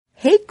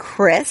Hey,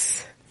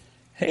 Chris.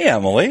 Hey,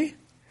 Emily.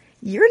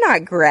 You're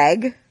not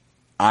Greg.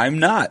 I'm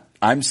not.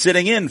 I'm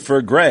sitting in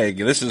for Greg.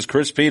 This is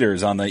Chris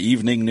Peters on the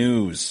Evening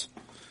News.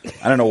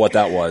 I don't know what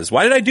that was.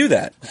 Why did I do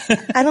that?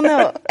 I don't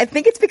know. I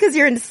think it's because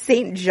you're in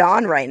St.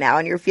 John right now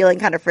and you're feeling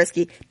kind of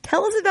frisky.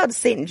 Tell us about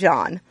St.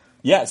 John.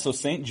 Yeah, so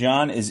St.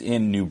 John is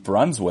in New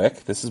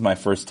Brunswick. This is my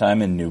first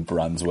time in New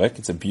Brunswick.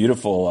 It's a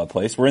beautiful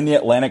place. We're in the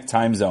Atlantic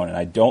time zone, and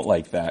I don't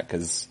like that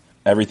because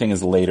everything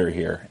is later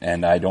here,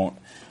 and I don't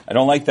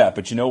like that.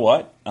 But you know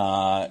what?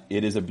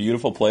 It is a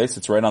beautiful place.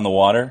 It's right on the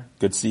water,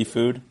 good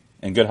seafood,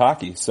 and good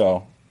hockey.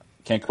 So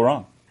can't go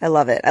wrong. I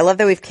love it. I love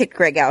that we've kicked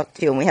Greg out,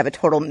 too, and we have a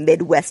total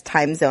Midwest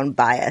time zone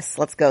bias.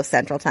 Let's go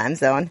Central time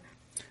zone.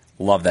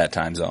 Love that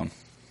time zone.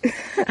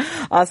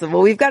 Awesome.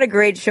 Well, we've got a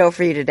great show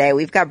for you today.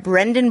 We've got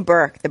Brendan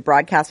Burke, the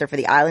broadcaster for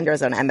the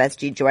Islanders on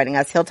MSG, joining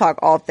us. He'll talk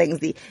all things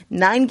the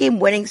 9-game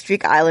winning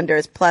streak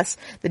Islanders plus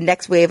the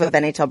next wave of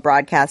NHL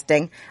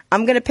broadcasting.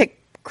 I'm going to pick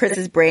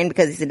Chris's brain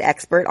because he's an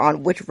expert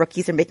on which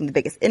rookies are making the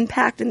biggest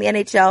impact in the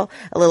NHL,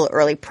 a little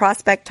early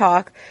prospect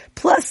talk,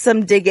 plus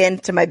some dig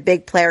into my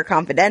big player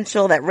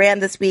confidential that ran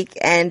this week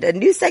and a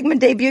new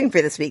segment debuting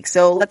for this week.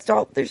 So let's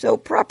start the show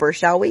proper,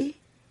 shall we?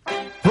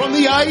 From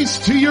the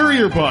ice to your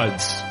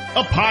earbuds,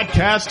 a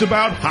podcast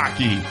about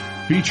hockey,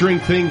 featuring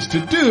things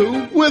to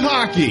do with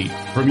hockey.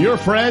 From your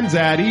friends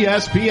at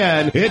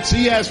ESPN, it's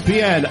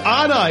ESPN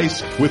On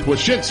Ice with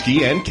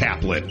Wyshynski and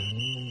Kaplan.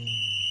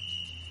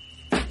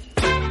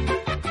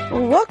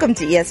 Welcome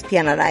to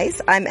ESPN On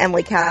Ice. I'm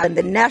Emily Kaplan,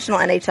 the national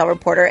NHL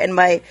reporter, and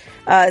my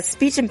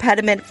speech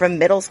impediment from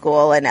middle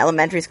school and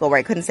elementary school where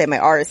I couldn't say my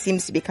R's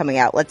seems to be coming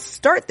out. Let's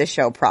start the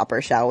show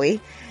proper, shall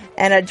we?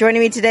 And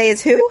joining me today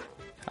is who?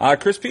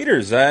 Chris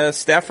Peters,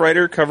 staff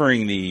writer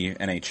covering the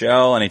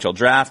NHL, NHL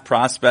draft,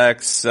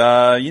 prospects,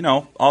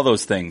 all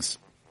those things.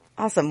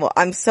 Awesome. Well,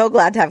 I'm so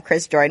glad to have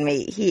Chris join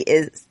me. He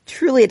is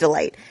truly a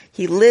delight.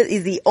 He's this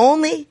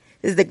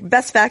is the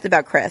best fact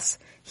about Chris.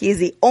 He is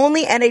the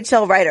only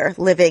NHL writer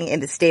living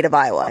in the state of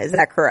Iowa. Is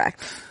that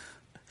correct?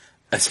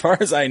 As far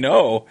as I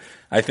know,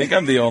 I think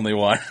I'm the only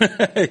one.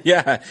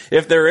 Yeah,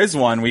 if there is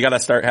one, we got to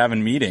start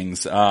having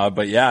meetings.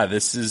 But yeah,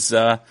 this is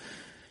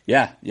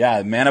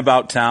man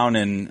about town,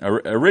 and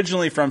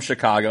originally from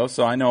Chicago,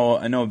 so I know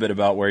a bit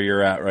about where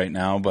you're at right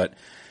now. But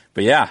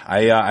yeah,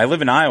 I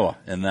live in Iowa,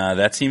 and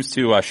that seems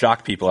to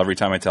shock people every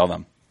time I tell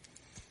them.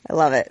 I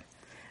love it.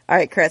 All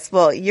right, Chris.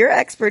 Well, your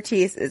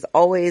expertise is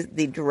always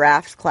the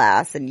draft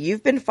class, and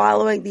you've been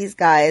following these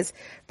guys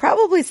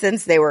probably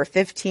since they were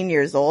 15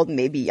 years old,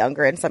 maybe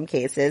younger in some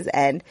cases.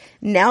 And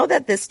now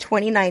that this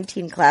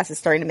 2019 class is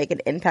starting to make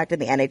an impact in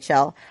the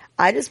NHL,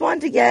 I just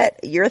wanted to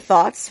get your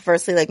thoughts.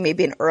 Firstly, like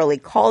maybe an early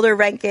Calder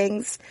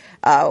rankings,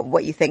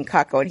 what you think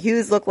Kakko and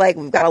Hughes look like.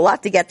 We've got a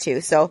lot to get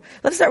to. So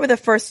let's start with the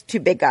first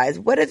two big guys.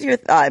 What has your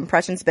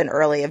impressions been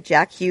early of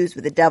Jack Hughes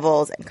with the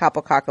Devils and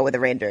Kaapo Kakko with the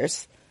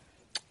Rangers?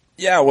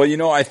 Yeah,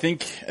 well, I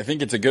think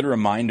it's a good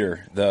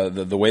reminder.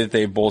 The way that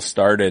they've both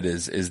started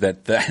is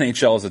that the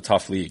NHL is a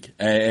tough league,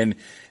 and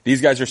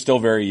these guys are still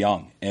very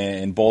young,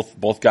 and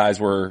both guys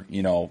were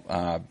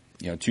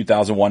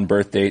 2001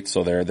 birth date,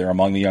 so they're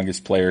among the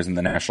youngest players in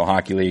the National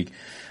Hockey League.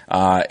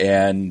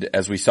 And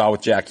as we saw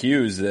with Jack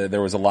Hughes,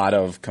 there was a lot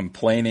of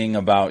complaining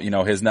about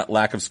his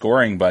lack of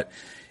scoring, but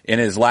in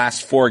his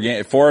last four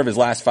of his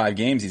last 5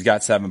 games, he's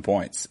got 7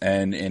 points,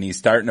 and he's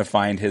starting to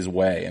find his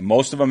way. And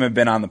most of them have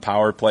been on the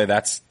power play.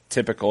 That's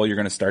typical. You're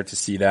going to start to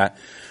see that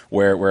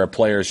where a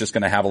player is just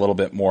going to have a little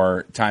bit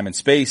more time and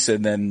space,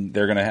 and then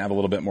they're going to have a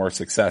little bit more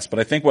success. But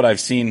I think what I've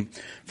seen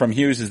from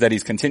Hughes is that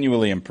he's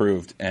continually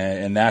improved,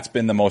 and that's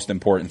been the most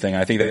important thing.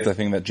 I think that's the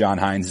thing that John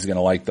Hines is going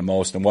to like the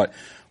most, and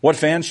what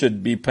fans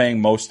should be paying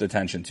most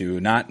attention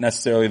to, not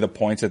necessarily the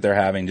points that they're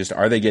having, just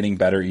are they getting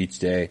better each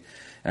day?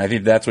 And I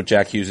think that's what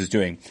Jack Hughes is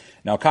doing.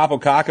 Now,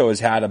 Kaapo Kakko has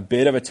had a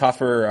bit of a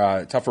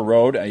tougher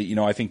road.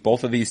 I think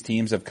both of these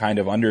teams have kind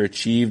of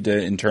underachieved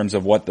in terms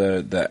of what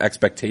the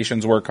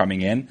expectations were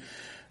coming in.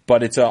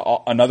 But it's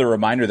another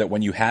reminder that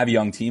when you have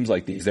young teams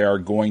like these, there are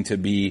going to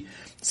be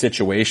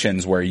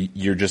situations where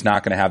you're just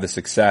not going to have the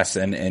success,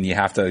 and you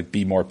have to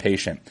be more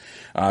patient.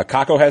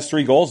 Kakko has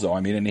 3 goals though.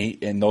 I mean,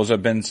 and those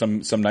have been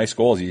some nice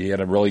goals. He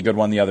had a really good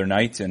one the other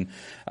night, and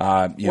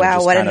wow,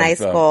 what a nice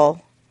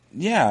goal.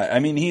 Yeah, I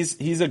mean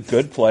he's a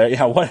good player.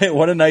 Yeah,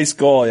 what a nice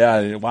goal.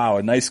 Yeah, wow,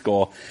 a nice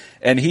goal.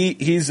 And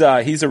he's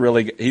a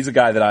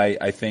guy that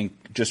I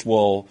think just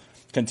will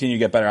continue to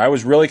get better. I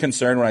was really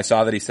concerned when I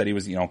saw that he said he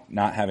was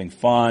not having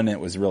fun.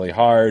 It was really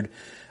hard.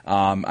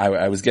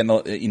 I was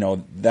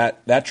getting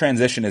that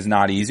transition is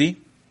not easy.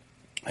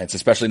 It's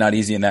especially not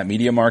easy in that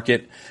media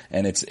market,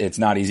 and it's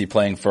not easy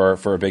playing for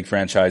a big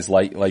franchise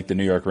like the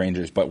New York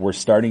Rangers. But we're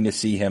starting to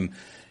see him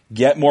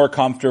get more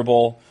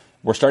comfortable.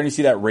 We're starting to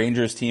see that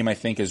Rangers team, I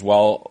think, as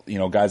well.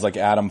 Guys like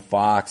Adam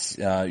Fox,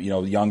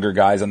 younger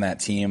guys on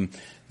that team,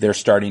 they're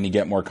starting to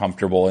get more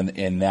comfortable,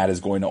 and that is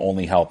going to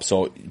only help.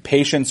 So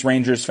patience,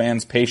 Rangers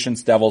fans,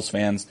 patience, Devils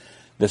fans.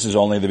 This is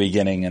only the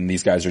beginning, and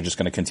these guys are just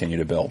going to continue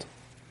to build.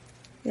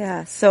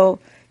 Yeah. So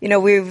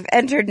we've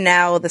entered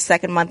now the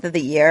second month of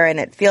the year, and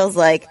it feels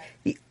like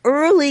the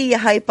early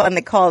hype on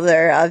the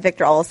Calder,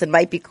 Victor Olofsson,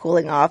 might be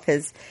cooling off.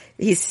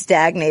 He's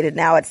stagnated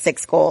now at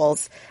 6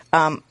 goals.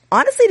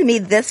 Honestly, to me,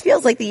 this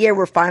feels like the year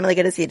we're finally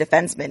going to see a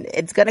defenseman.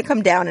 It's going to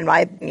come down, in my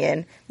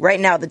opinion. Right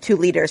now, the 2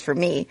 leaders for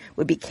me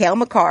would be Cale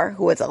Makar,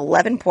 who has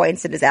 11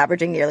 points and is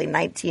averaging nearly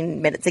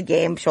 19 minutes a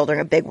game,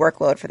 shouldering a big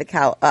workload for the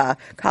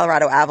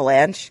Colorado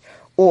Avalanche,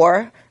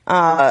 or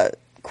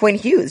Quinn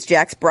Hughes,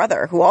 Jack's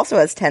brother, who also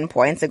has 10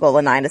 points, a goal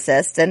and 9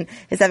 assists, and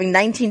is having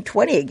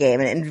 19-20 a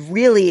game, and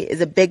really is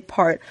a big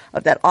part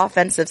of that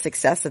offensive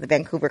success that the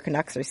Vancouver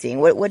Canucks are seeing.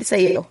 What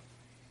say you?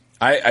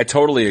 I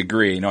totally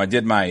agree. I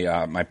did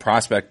my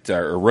prospect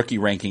or rookie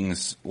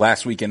rankings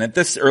last week, and at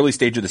this early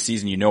stage of the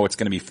season, it's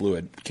going to be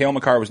fluid. Cale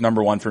Makar was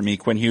number 1 for me.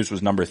 Quinn Hughes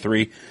was number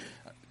 3.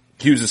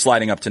 Hughes is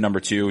sliding up to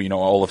number 2.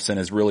 Olofsson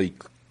has really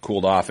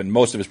cooled off, and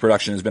most of his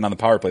production has been on the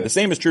power play. The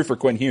same is true for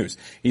Quinn Hughes.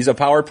 He's a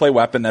power play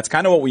weapon. That's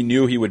kind of what we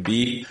knew he would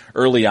be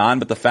early on,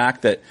 but the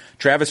fact that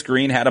Travis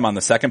Green had him on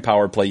the second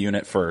power play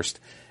unit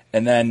first,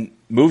 and then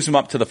moves him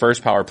up to the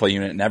first power play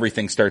unit, and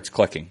everything starts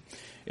clicking.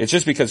 It's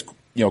just because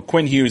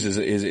Quinn Hughes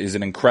is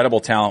an incredible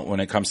talent when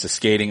it comes to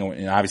skating,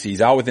 and obviously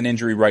he's out with an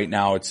injury right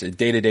now. It's a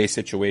day-to-day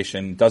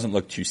situation, doesn't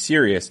look too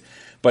serious,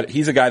 but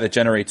he's a guy that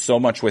generates so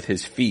much with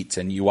his feet,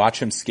 and you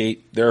watch him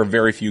skate. There are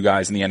very few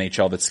guys in the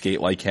NHL that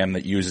skate like him,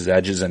 that use his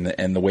edges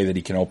and the way that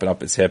he can open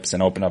up his hips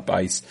and open up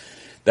ice.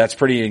 That's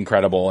pretty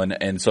incredible,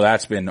 and so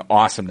that's been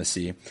awesome to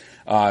see.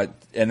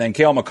 And then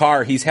Cale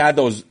Makar, he's had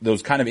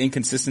those kind of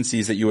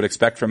inconsistencies that you would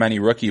expect from any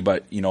rookie,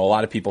 but a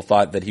lot of people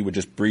thought that he would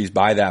just breeze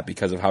by that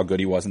because of how good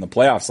he was in the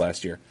playoffs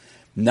last year.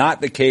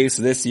 Not the case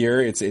this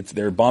year. It's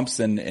there are bumps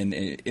in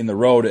the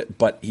road,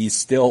 but he's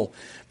still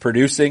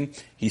producing.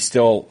 He's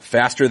still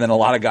faster than a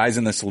lot of guys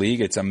in this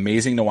league. It's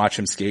amazing to watch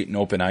him skate in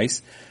open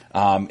ice.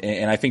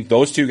 And I think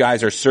those 2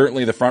 guys are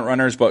certainly the front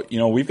runners, but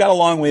we've got a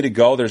long way to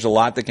go. There's a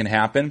lot that can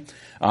happen.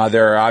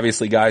 There are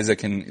obviously guys that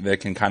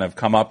can kind of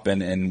come up,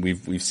 and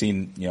we've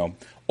seen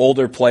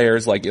older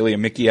players like Ilya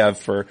Mikheyev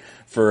for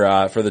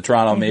the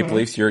Toronto Maple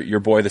Leafs. Your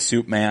boy, the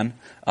Soup Man,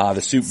 the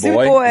Soup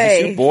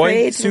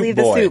Boy, Soup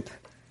Boy.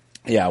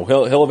 Yeah,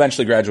 he'll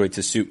eventually graduate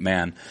to Soup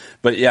Man,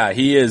 but yeah,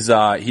 he is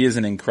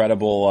an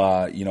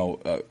incredible,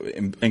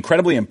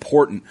 incredibly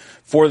important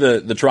for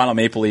the Toronto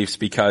Maple Leafs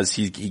because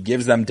he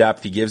gives them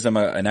depth, he gives them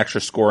an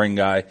extra scoring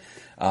guy.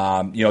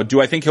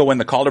 Do I think he'll win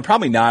the Calder?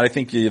 Probably not. I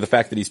think the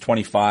fact that he's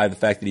 25, the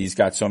fact that he's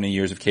got so many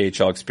years of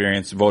KHL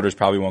experience, voters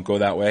probably won't go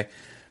that way.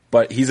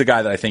 But he's a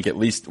guy that I think at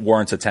least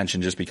warrants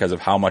attention just because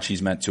of how much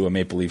he's meant to a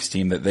Maple Leafs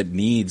team that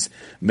needs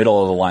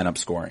middle of the lineup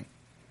scoring.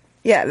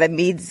 Yeah, that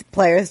needs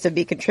players to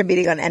be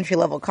contributing on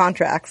entry-level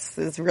contracts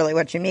is really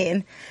what you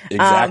mean.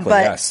 Exactly,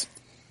 yes.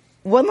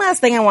 One last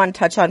thing I want to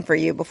touch on for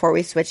you before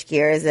we switch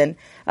gears, and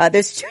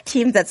there's 2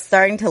 teams that's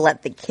starting to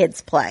let the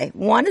kids play.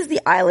 One is the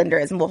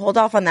Islanders, and we'll hold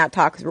off on that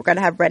talk because we're going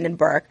to have Brendan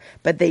Burke,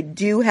 but they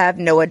do have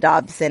Noah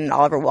Dobson and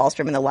Oliver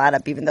Wahlstrom in the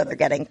lineup, even though they're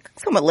getting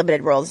somewhat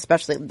limited roles,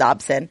 especially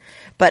Dobson.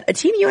 But a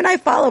team you and I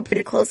follow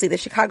pretty closely, the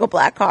Chicago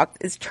Blackhawks,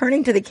 is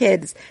turning to the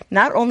kids.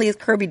 Not only is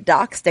Kirby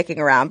Dach sticking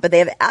around, but they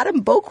have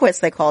Adam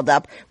Boqvist they called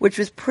up, which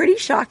was pretty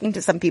shocking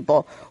to some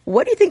people.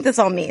 What do you think this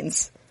all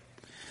means?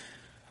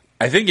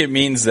 I think it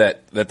means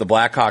that the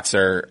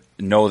Blackhawks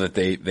know that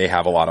they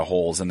have a lot of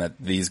holes and that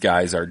these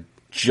guys are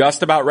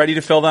just about ready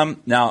to fill them.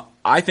 Now,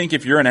 I think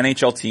if you're an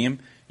NHL team,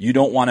 you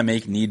don't want to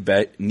make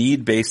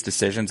need-based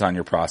decisions on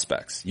your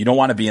prospects. You don't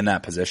want to be in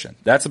that position.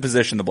 That's the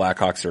position the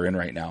Blackhawks are in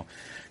right now.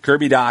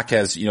 Kirby Dach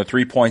has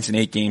 3 points in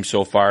 8 games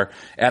so far.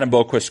 Adam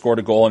Boqvist scored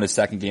a goal in his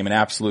second game, an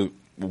absolute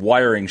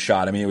wiring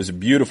shot. I mean, it was a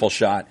beautiful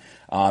shot.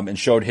 And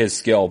showed his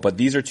skill. But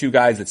these are 2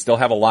 guys that still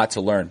have a lot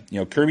to learn.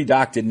 Kirby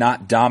Dach did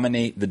not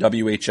dominate the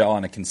WHL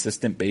on a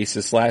consistent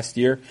basis last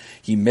year.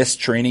 He missed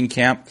training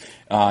camp,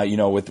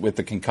 with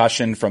the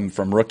concussion from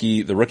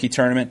the rookie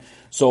tournament.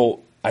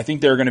 So I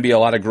think there are going to be a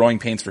lot of growing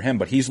pains for him,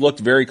 but he's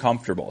looked very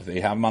comfortable. They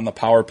have him on the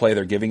power play.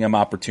 They're giving him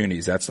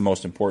opportunities. That's the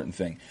most important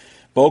thing.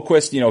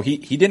 Boqvist,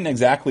 he didn't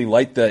exactly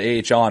light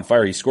the AHL on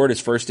fire. He scored his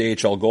first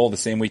AHL goal the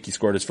same week he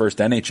scored his first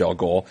NHL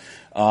goal.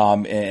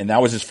 And that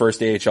was his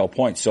first AHL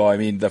point. So, I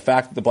mean, the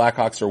fact that the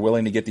Blackhawks are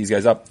willing to get these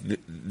guys up,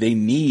 they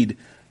need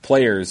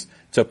players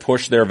to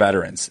push their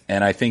veterans.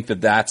 And I think that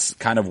that's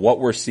kind of what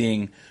we're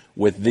seeing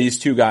with these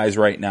 2 guys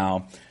right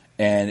now.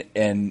 And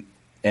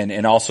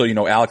also,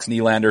 Alex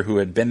Nylander, who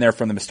had been there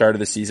from the start of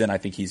the season. I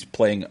think he's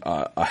playing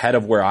ahead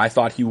of where I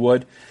thought he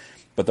would.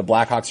 But the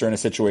Blackhawks are in a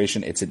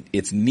situation,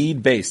 it's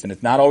need-based, and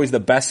it's not always the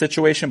best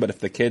situation, but if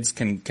the kids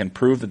can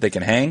prove that they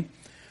can hang,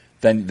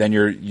 then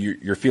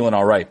you're feeling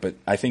all right. But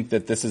I think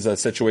that this is a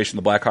situation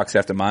the Blackhawks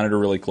have to monitor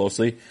really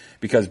closely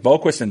because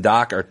Boqvist and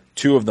Dach are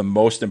 2 of the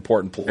most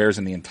important players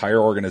in the entire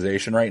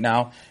organization right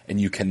now, and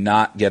you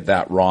cannot get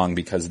that wrong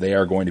because they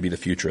are going to be the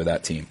future of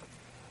that team.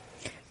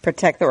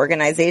 Protect the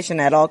organization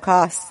at all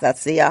costs.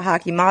 That's the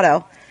hockey motto.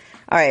 All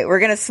right, we're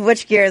going to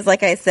switch gears,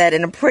 like I said,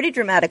 in a pretty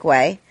dramatic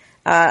way.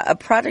 A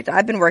project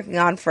I've been working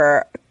on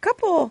for a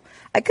couple,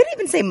 I could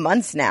even say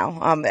months now.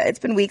 It's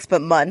been weeks,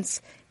 but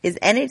months. is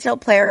NHL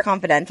Player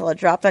Confidential. It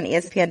dropped on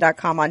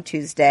ESPN.com on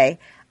Tuesday.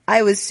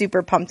 I was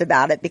super pumped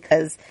about it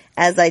because,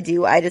 as I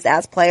do, I just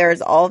ask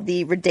players all of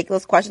the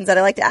ridiculous questions that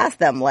I like to ask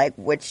them, like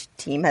which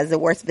team has the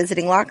worst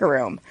visiting locker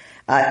room?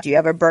 Do you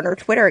have a burner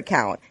Twitter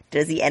account?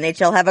 Does the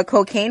NHL have a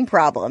cocaine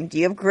problem? Do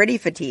you have gritty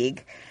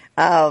fatigue?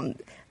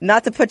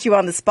 Not to put you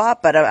on the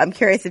spot, but I'm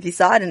curious if you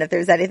saw it and if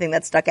there's anything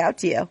that stuck out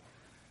to you.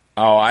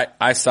 Oh,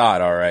 I saw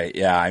it. All right.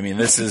 Yeah. I mean,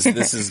 this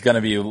is going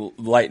to be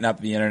lighting up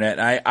the internet.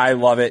 I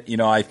love it. You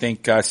know, I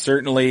think,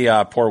 certainly,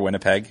 poor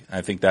Winnipeg.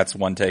 I think that's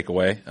one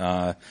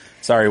takeaway.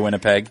 Sorry,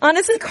 Winnipeg.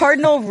 Honestly,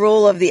 cardinal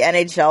rule of the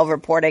NHL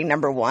reporting,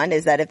 number one,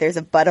 is that if there's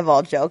a butt of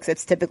all jokes,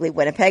 it's typically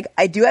Winnipeg.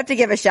 I do have to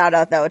give a shout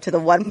out, though, to the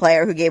one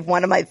player who gave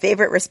one of my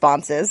favorite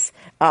responses.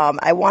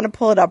 I want to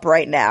pull it up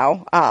right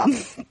now.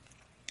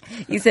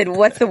 You said,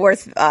 what's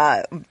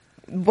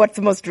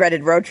the most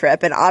dreaded road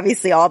trip? And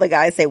obviously all the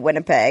guys say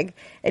Winnipeg.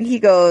 And he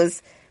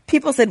goes,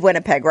 people said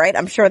Winnipeg, right?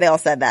 I'm sure they all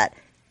said that.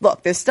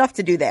 Look, there's stuff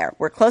to do there.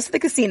 We're close to the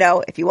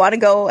casino. If you want to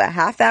go a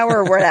half hour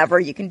or whatever,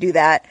 you can do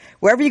that.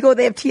 Wherever you go,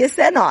 they have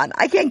TSN on.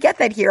 I can't get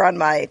that here on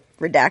my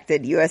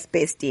redacted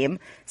US-based team.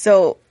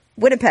 So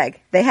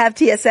Winnipeg, they have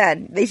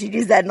TSN. They should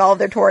use that in all of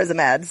their tourism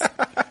ads.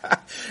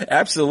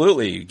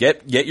 Absolutely.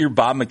 Get your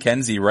Bob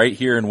McKenzie right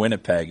here in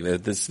Winnipeg.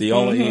 This is the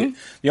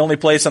only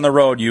place on the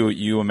road,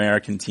 you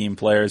American team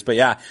players. But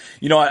yeah,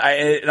 you know,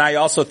 I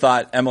also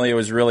thought, Emily, it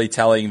was really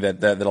telling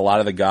that a lot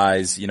of the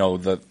guys, you know,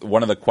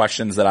 one of the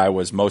questions that I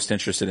was most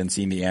interested in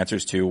seeing the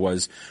answers to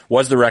was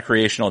the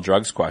recreational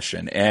drugs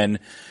question.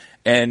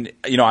 And,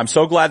 you know, I'm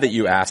so glad that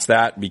you asked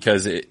that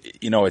because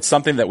it's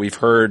something that we've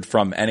heard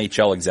from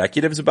NHL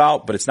executives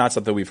about, but it's not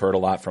something we've heard a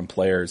lot from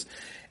players.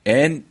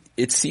 And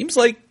it seems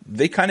like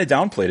they kind of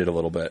downplayed it a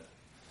little bit.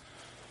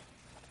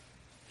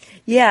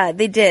 Yeah,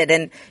 they did.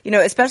 And, you know,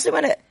 especially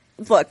when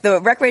look,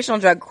 the recreational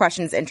drug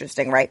question is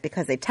interesting, right?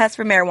 Because they test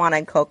for marijuana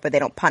and coke, but they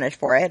don't punish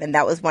for it. And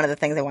that was one of the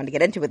things I wanted to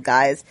get into with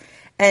guys.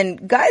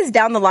 And guys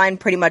down the line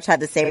pretty much had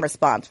the same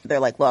response. They're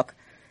like, look,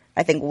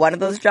 I think one of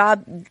those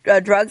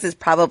drugs is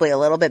probably a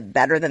little bit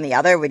better than the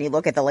other. When you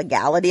look at the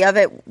legality of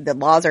it, the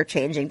laws are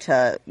changing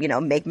to, you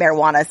know, make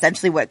marijuana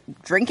essentially what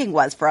drinking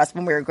was for us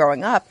when we were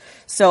growing up.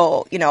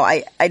 So, you know,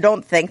 I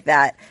don't think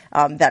that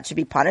that should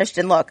be punished.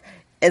 And look,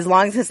 as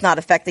long as it's not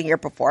affecting your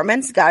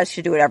performance, guys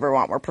should do whatever we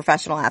want. We're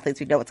professional athletes.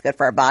 We know what's good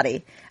for our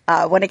body.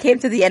 When it came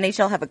to the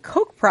NHL have a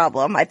coke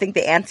problem, I think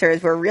the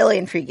answers were really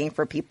intriguing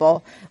for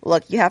people.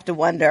 Look, you have to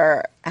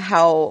wonder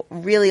how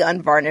really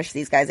unvarnished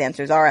these guys'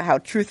 answers are, how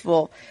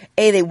truthful,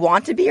 A, they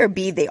want to be, or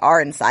B, they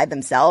are inside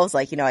themselves.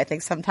 Like, you know, I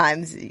think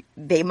sometimes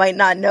they might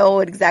not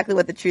know exactly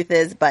what the truth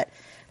is, but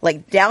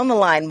like down the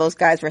line, most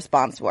guys'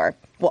 response were,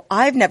 well,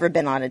 I've never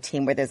been on a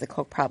team where there's a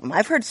coke problem.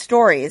 I've heard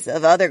stories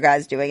of other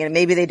guys doing it, and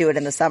maybe they do it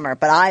in the summer,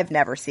 but I've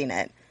never seen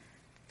it.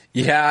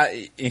 Yeah,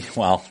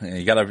 well,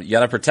 you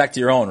gotta protect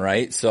your own,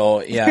 right?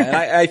 So yeah, and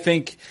I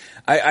think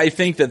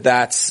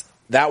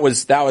that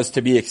was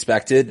to be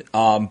expected.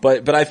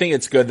 But I think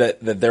it's good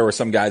that there were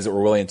some guys that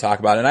were willing to talk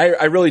about it. And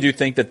I really do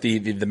think that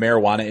the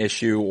marijuana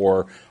issue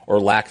or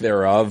lack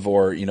thereof,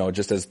 or, you know,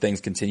 just as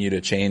things continue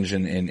to change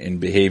in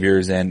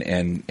behaviors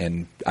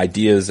and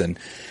ideas and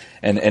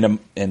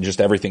just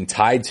everything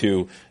tied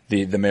to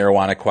the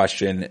marijuana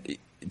question,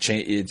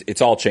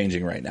 it's all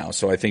changing right now.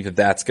 So I think that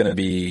that's going to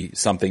be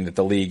something that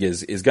the league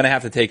is going to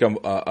have to take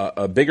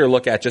a bigger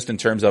look at, just in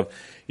terms of,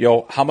 you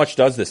know, how much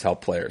does this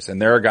help players?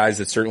 And there are guys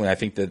that certainly, I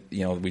think that,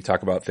 you know, we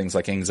talk about things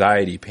like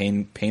anxiety,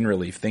 pain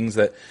relief, things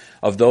that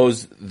of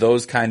those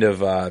kind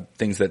of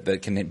things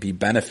that can be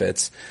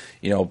benefits.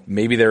 You know,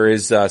 maybe there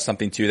is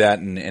something to that,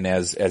 and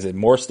as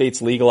more states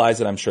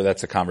legalize it, I'm sure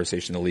that's a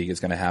conversation the league is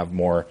going to have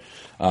more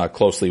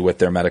closely with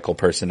their medical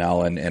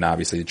personnel and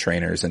obviously the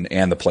trainers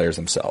and the players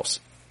themselves.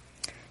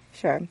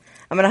 Sure.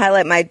 I'm going to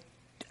highlight my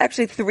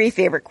actually 3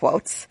 favorite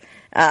quotes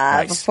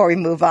nice. Before we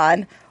move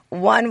on.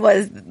 One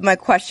was my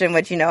question,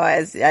 which, you know,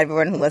 as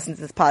everyone who listens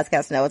to this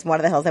podcast knows, one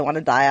of the hills I want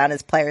to die on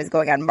is players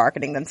going out and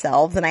marketing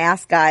themselves. And I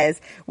asked guys,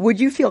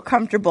 would you feel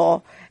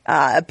comfortable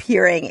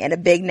appearing in a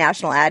big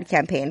national ad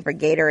campaign for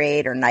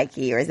Gatorade or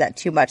Nike, or is that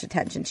too much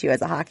attention to you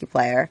as a hockey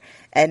player?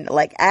 And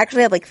like, I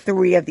actually had like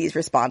 3 of these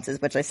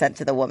responses, which I sent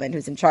to the woman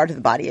who's in charge of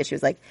the body issue.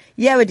 Like,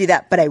 yeah, I would do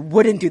that, but I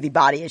wouldn't do the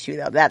body issue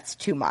though. That's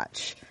too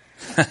much.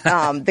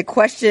 The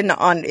question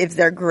on if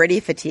they're gritty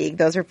fatigue,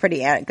 those are pretty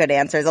good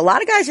answers. A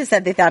lot of guys just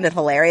said they found it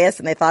hilarious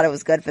and they thought it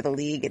was good for the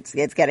league.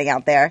 It's getting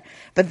out there.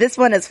 But this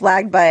one is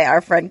flagged by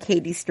our friend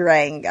Katie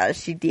Strang.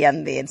 She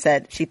DM'd me and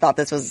said she thought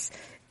this was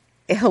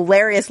a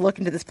hilarious look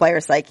into this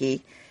player's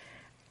psyche.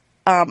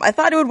 I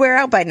thought it would wear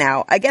out by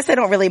now. I guess I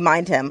don't really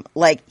mind him.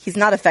 Like, he's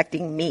not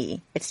affecting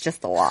me. It's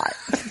just a lot.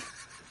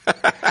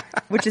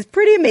 Which is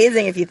pretty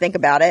amazing if you think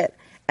about it.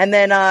 And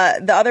then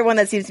the other one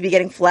that seems to be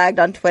getting flagged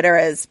on Twitter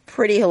as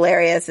pretty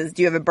hilarious is,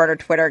 do you have a burner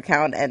Twitter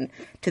account? And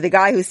to the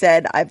guy who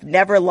said, I've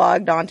never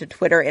logged on to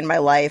Twitter in my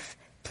life,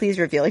 please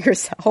reveal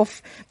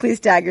yourself. Please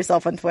tag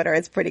yourself on Twitter.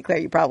 It's pretty clear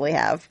you probably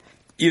have.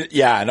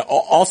 Yeah, and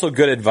also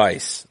good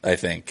advice, I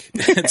think,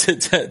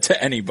 to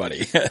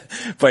anybody.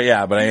 But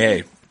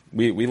hey,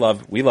 We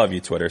love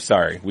you, Twitter.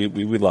 Sorry. We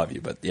love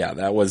you. But yeah,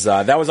 that was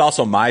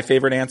also my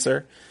favorite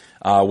answer,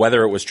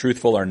 whether it was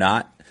truthful or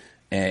not.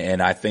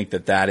 And I think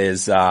that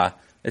is,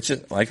 it's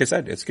just, like I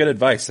said, it's good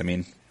advice. I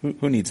mean,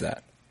 who needs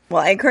that?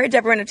 Well, I encourage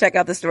everyone to check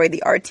out the story.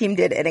 The art team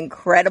did an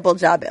incredible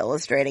job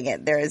illustrating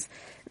it. There's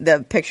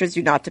the pictures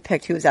do not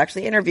depict who was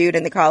actually interviewed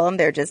in the column.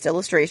 They're just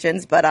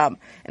illustrations, but an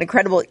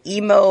incredible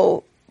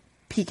emo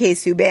PK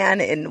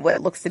Subban in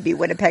what looks to be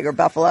Winnipeg or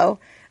Buffalo,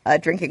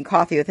 drinking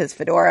coffee with his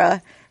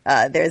fedora.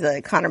 There's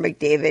a Connor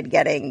McDavid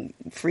getting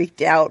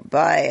freaked out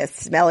by a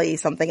smelly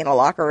something in a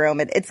locker room.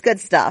 It's good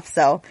stuff.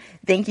 So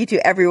thank you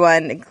to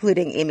everyone,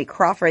 including Amy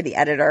Crawford, the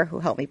editor, who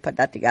helped me put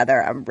that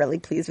together. I'm really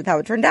pleased with how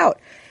it turned out.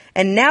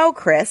 And now,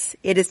 Chris,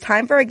 it is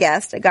time for a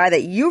guest, a guy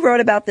that you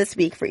wrote about this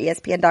week for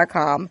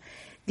ESPN.com,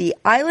 the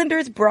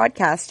Islanders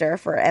broadcaster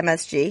for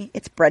MSG.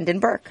 It's Brendan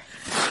Burke.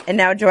 And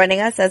now joining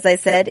us, as I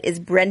said, is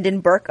Brendan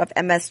Burke of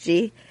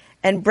MSG.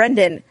 And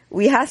Brendan,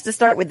 we have to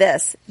start with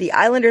this. The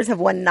Islanders have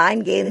won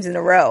 9 games in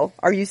a row.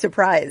 Are you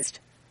surprised?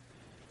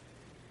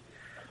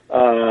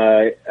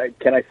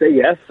 Can I say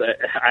yes?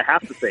 I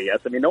have to say yes.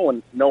 I mean,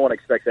 no one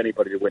expects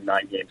anybody to win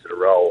 9 games in a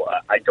row.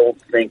 I don't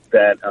think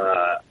that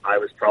I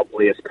was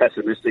probably as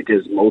pessimistic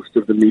as most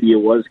of the media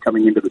was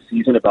coming into the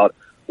season about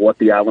what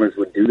the Islanders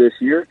would do this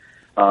year.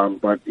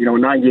 But, a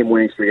 9-game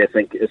winning streak, I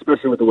think,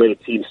 especially with the way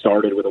the team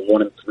started with a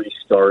 1-3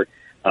 start,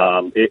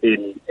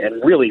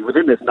 and really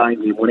within this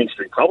 9-game winning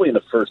streak, probably in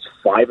the first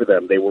 5 of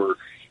them, they were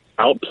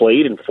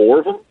outplayed in 4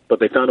 of them, but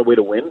they found a way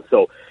to win.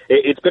 So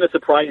it's been a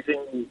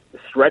surprising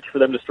stretch for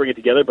them to string it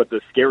together. But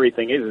the scary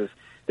thing is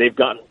they've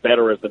gotten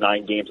better as the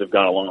 9 games have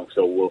gone along.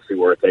 So we'll see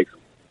where it takes them.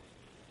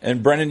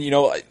 And Brendan,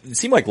 it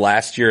seemed like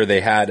last year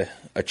they had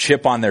a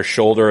chip on their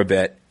shoulder a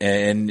bit,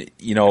 and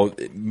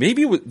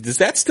maybe does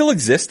that still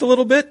exist a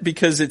little bit?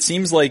 Because it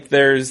seems like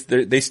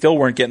they still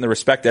weren't getting the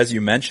respect, as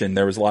you mentioned.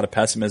 There was a lot of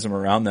pessimism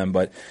around them,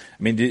 but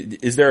I mean,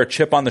 is there a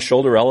chip on the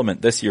shoulder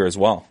element this year as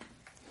well?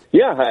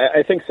 Yeah,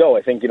 I think so.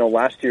 I think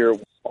last year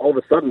all of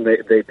a sudden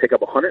they pick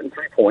up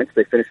 103 points.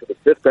 They finish with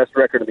the 5th best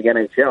record in the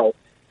NHL,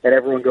 and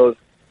everyone goes,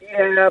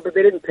 yeah, but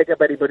they didn't pick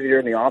up anybody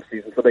during the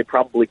offseason, so they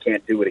probably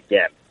can't do it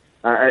again.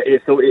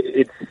 So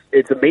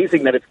it's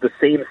amazing that it's the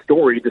same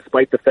story,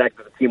 despite the fact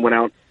that the team went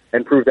out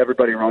and proved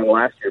everybody wrong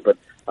last year. But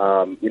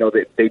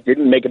they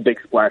didn't make a big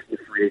splash in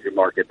the free agent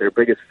market. Their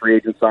biggest free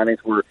agent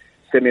signings were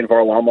Semyon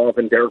Varlamov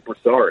and Derek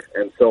Brassard,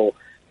 and so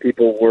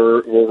people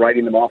were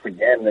writing them off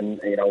again. And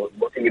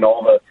looking at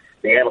all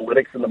the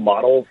analytics and the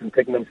models and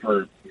picking them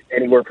for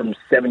anywhere from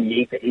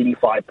 78 to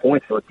 85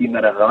 points for a team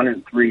that had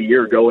 103 a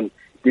year ago and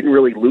didn't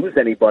really lose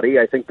anybody.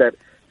 I think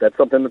that's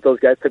something that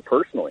those guys took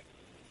personally.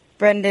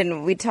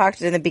 Brendan, we talked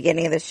in the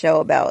beginning of the show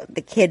about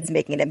the kids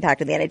making an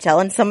impact in the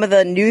NHL, and some of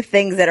the new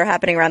things that are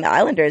happening around the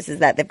Islanders is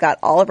that they've got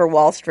Oliver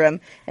Wahlstrom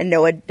and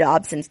Noah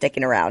Dobson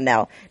sticking around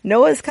now.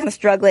 Noah's kind of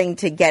struggling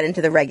to get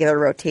into the regular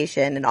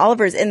rotation, and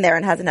Oliver's in there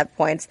and hasn't had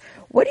points.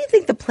 What do you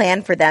think the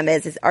plan for them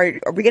is? Are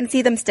we going to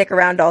see them stick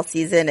around all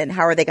season, and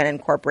how are they going to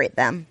incorporate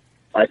them?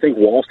 I think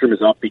Wahlstrom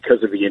is up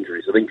because of the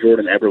injuries. I think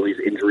Jordan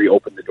Eberle's injury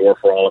opened the door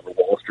for Oliver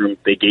Wahlstrom.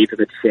 They gave him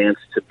a chance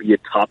to be a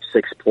top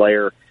 6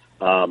 player,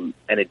 and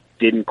it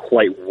didn't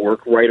quite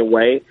work right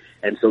away.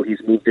 And so he's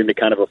moved into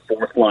kind of a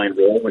 4th-line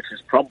role, which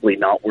is probably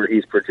not where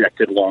he's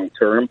projected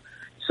long-term.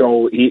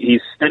 So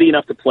he's steady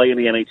enough to play in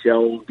the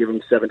NHL, give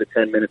him 7 to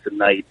 10 minutes a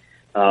night,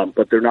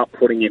 but they're not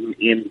putting him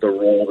in the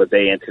role that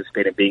they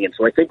anticipate him being in.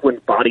 So I think when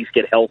bodies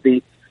get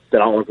healthy,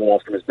 that Oliver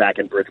Wahlstrom is back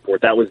in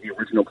Bridgeport. That was the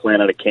original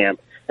plan out of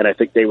camp, and I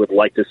think they would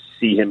like to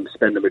see him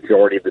spend the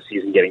majority of the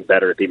season getting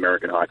better at the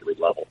American Hockey League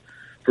level.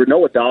 For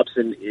Noah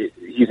Dobson,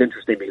 he's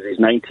interesting because he's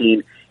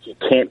 19. He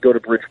can't go to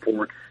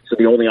Bridgeport, so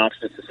the only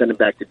option is to send him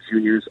back to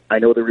juniors. I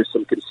know there is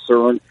some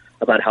concern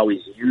about how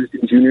he's used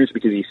in juniors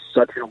because he's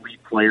such an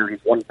elite player.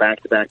 He's won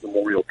back-to-back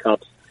Memorial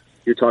Cups.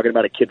 You're talking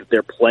about a kid that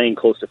they're playing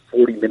close to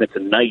 40 minutes a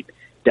night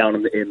down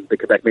in the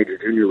Quebec Major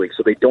Junior League,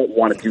 so they don't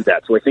want to do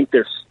that. So I think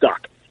they're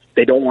stuck.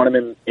 They don't want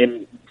him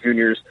in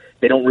juniors.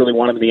 They don't really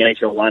want him in the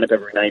NHL lineup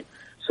every night.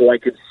 So I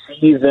could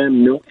see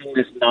them milking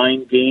this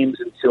 9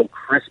 games until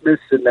Christmas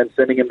and then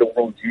sending him to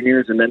World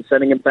Juniors and then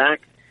sending him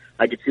back.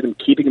 I could see them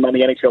keeping him on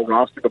the NHL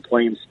roster but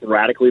playing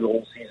sporadically the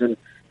whole season.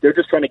 They're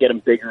just trying to get him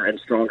bigger and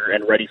stronger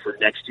and ready for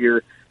next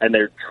year, and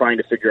they're trying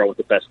to figure out what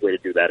the best way to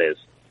do that is.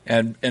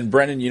 And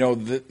Brendan,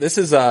 this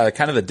is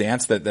kind of the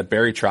dance that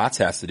Barry Trotz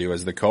has to do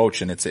as the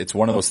coach, and it's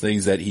one of those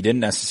things that he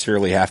didn't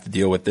necessarily have to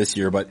deal with this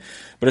year. But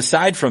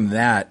aside from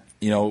that,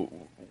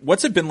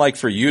 what's it been like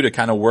for you to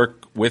kind of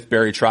work with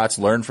Barry Trotz,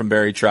 learn from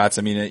Barry Trotz?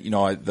 I mean,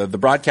 the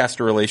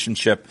broadcaster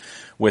relationship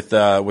with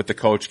the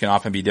coach can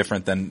often be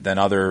different than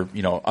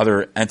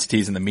other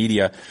entities in the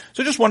media.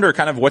 So just wonder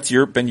kind of what's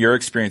been your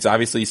experience.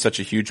 Obviously such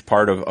a huge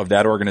part of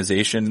that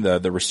organization,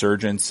 the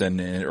resurgence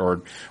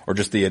or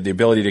just the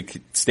ability to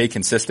stay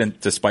consistent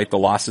despite the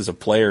losses of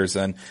players.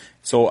 And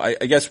so I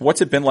guess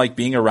what's it been like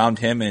being around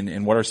him,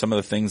 and what are some of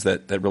the things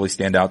that really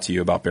stand out to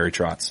you about Barry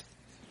Trotz?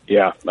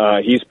 Yeah,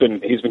 he's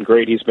been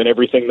great. He's been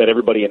everything that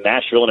everybody in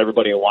Nashville and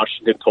everybody in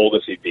Washington told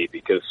us he'd be,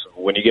 because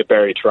when you get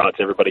Barry Trotz,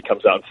 everybody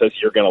comes out and says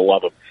you're going to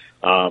love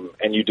him,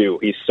 and you do.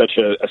 He's such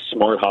a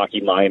smart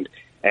hockey mind,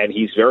 and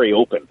he's very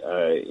open.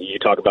 You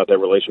talk about that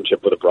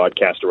relationship with a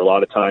broadcaster. A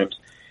lot of times,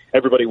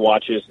 everybody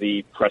watches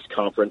the press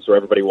conference or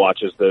everybody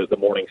watches the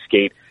morning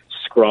skate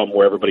scrum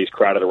where everybody's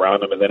crowded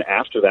around him, and then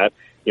after that,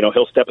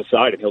 he'll step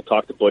aside and he'll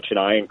talk to Butch and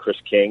I and Chris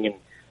King and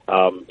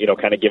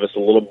kind of give us a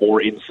little more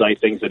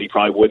insight, things that he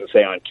probably wouldn't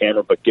say on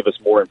camera, but give us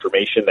more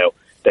information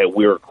that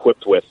we're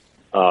equipped with,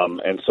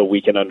 and so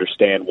we can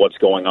understand what's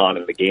going on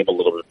in the game a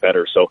little bit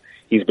better. So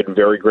he's been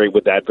very great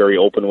with that, very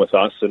open with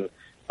us, and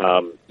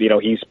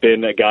he's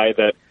been a guy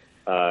that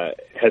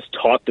has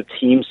taught the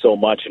team so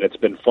much, and it's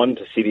been fun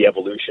to see the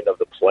evolution of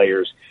the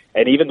players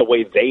and even the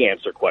way they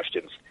answer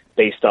questions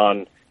based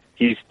on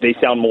they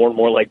sound more and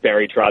more like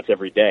Barry Trotz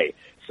every day.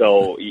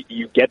 So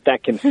you get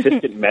that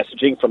consistent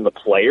messaging from the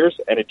players,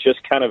 and it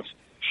just kind of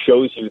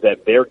shows you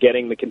that they're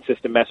getting the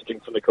consistent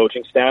messaging from the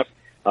coaching staff,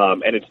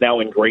 and it's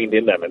now ingrained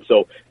in them. And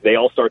so they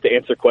all start to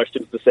answer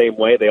questions the same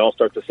way. They all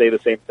start to say the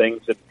same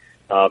things, and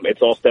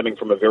it's all stemming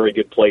from a very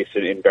good place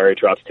in Barry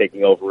Trotz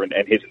taking over, and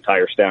his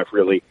entire staff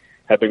really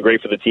have been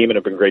great for the team and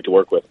have been great to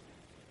work with.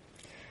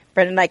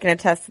 Brendan and I can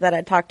attest to that.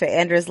 I talked to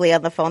Anders Lee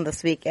on the phone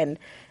this week, and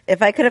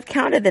if I could have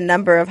counted the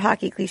number of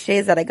hockey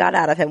cliches that I got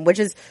out of him, which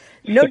is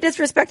no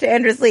disrespect to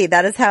Anders Lee,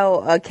 that is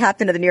how a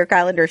captain of the New York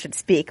Islanders should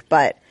speak,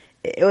 but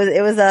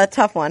it was a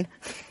tough one.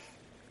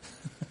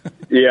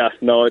 Yeah,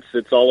 no,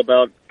 it's all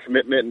about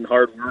commitment and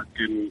hard work,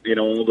 and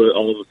all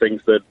the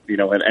things that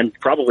and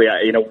probably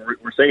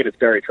we're saying it's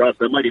Barry Trotz.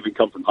 That might even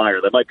come from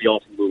higher. That might be all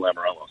from Lou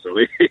Lamoriello. So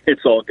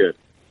it's all good.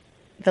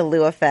 The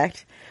Lou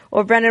effect.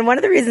 Well, Brendan, one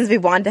of the reasons we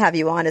wanted to have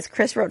you on is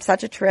Chris wrote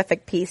such a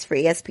terrific piece for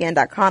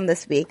ESPN.com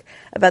this week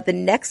about the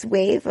next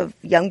wave of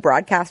young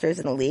broadcasters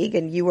in the league,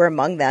 and you were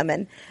among them.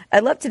 And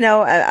I'd love to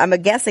know, I'm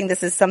guessing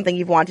this is something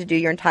you've wanted to do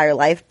your entire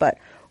life, but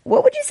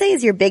what would you say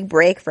is your big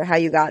break for how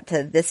you got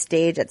to this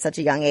stage at such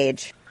a young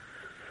age?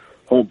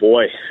 Oh,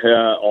 boy.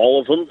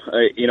 All of them.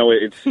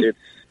 It's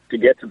to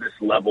get to this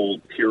level,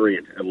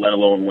 period, let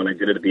alone when I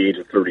did it at the age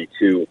of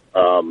 32,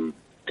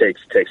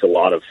 takes a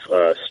lot of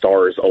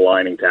stars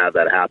aligning to have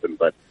that happen.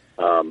 But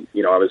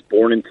I was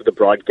born into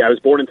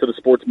the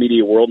sports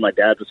media world. My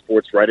dad's a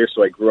sports writer,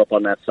 so I grew up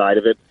on that side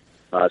of it.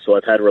 So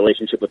I've had a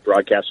relationship with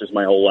broadcasters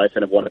my whole life,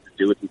 and have wanted to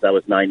do it since I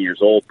was 9 years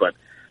old. But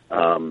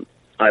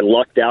I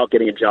lucked out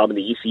getting a job in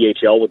the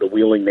ECHL with the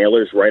Wheeling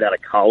Nailers right out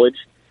of college,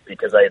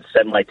 because I had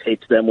sent my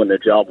tape to them when their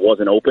job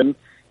wasn't open,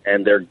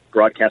 and their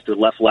broadcaster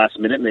left last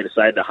minute, and they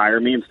decided to hire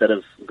me instead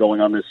of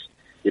going on this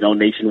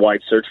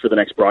nationwide search for the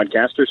next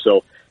broadcaster.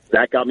 So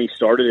that got me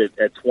started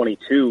at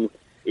 22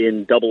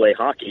 in AA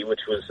hockey, which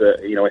was,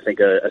 I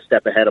think a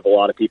step ahead of a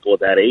lot of people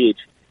at that age.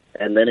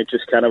 And then it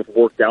just kind of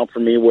worked out for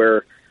me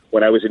where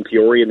when I was in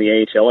Peoria in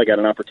the AHL, I got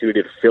an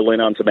opportunity to fill in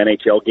on some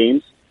NHL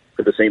games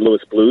for the St.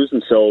 Louis Blues.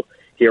 And so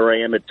here I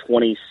am at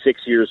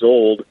 26 years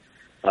old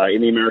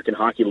in the American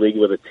Hockey League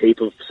with a tape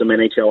of some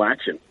NHL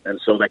action.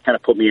 And so that kind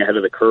of put me ahead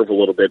of the curve a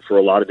little bit for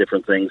a lot of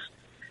different things.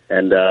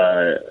 And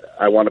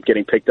I wound up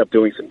getting picked up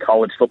doing some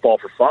college football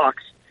for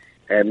Fox.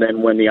 And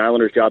then when the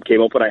Islanders job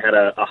came open, I had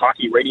a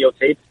hockey radio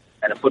tape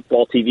and a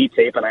football TV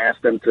tape, and I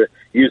asked them to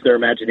use their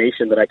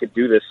imagination that I could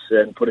do this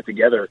and put it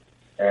together.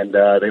 And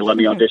they let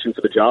me audition for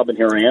the job, and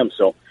here I am.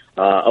 So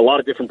a lot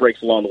of different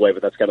breaks along the way,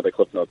 but that's kind of the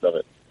cliff notes of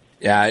it.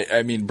 Yeah,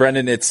 I mean,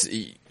 Brendan, it's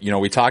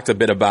we talked a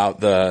bit about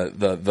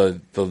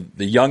the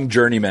young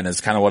journeyman is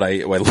kind of what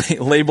I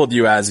labeled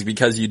you as,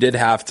 because you did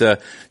have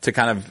to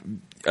kind of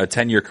a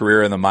 10-year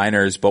career in the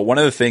minors. But one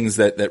of the things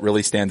that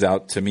really stands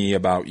out to me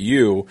about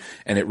you,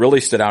 and it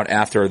really stood out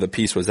after the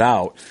piece was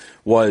out,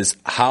 was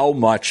how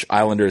much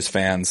Islanders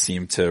fans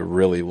seem to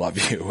really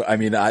love you. I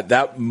mean,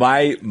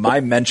 my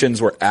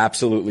mentions were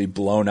absolutely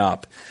blown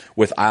up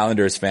with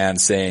Islanders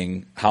fans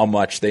saying how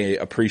much they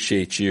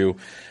appreciate you.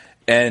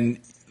 And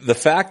the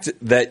fact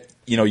that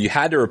you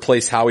had to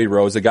replace Howie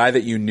Rose, a guy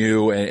that you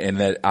knew and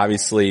that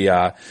obviously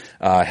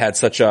had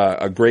such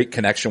a great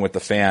connection with the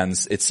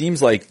fans. It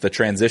seems like the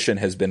transition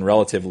has been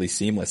relatively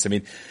seamless. I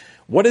mean,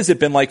 what has it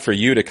been like for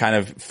you to kind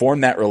of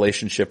form that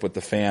relationship with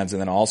the fans,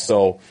 and then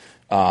also,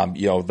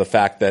 the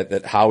fact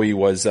that Howie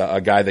was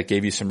a guy that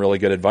gave you some really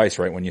good advice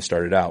right when you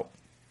started out?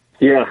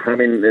 Yeah, I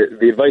mean,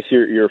 the advice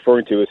you're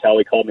referring to is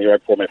Howie called me right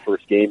before my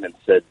first game and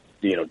said,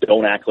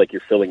 don't act like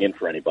you're filling in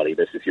for anybody.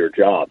 This is your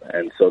job.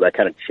 And so that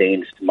kind of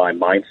changed my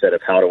mindset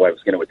of how I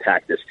was going to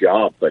attack this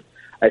job. But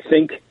I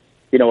think,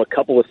 a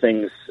couple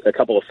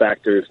of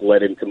factors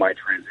led into my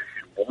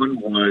transition. One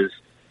was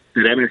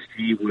that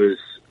MSG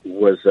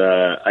was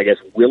I guess,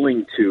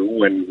 willing to,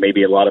 when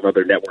maybe a lot of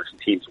other networks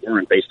and teams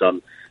weren't, based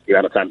on the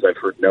amount of times I've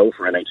heard no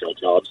for NHL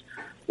jobs,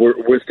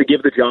 was to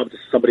give the job to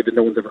somebody that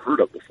no one's ever heard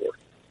of before.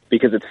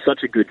 Because it's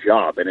such a good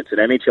job, and it's an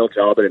NHL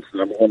job, and it's the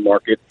number one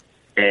market.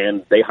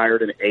 And they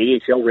hired an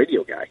AHL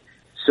radio guy.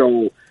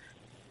 So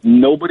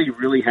nobody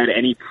really had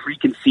any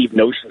preconceived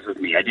notions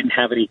of me. I didn't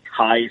have any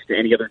ties to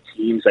any other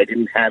teams. I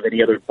didn't have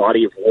any other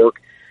body of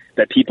work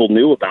that people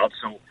knew about.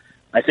 So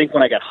I think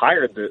when I got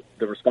hired,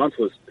 the response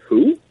was,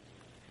 who?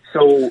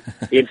 So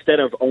instead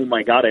of, oh,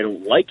 my God, I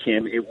don't like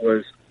him, it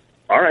was,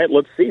 all right,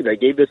 let's see. They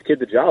gave this kid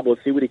the job.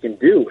 Let's see what he can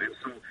do. And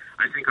so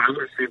I think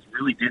Islanders fans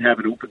really did have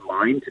an open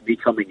mind to me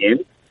coming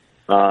in.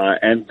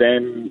 And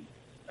then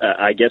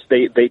I guess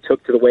they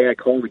took to the way I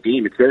call the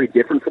game. It's very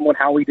different from what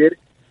Howie did.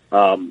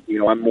 I'm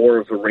more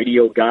of a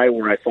radio guy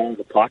where I follow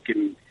the puck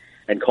and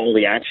call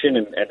the action,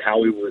 and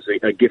Howie was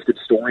a gifted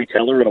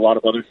storyteller and a lot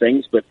of other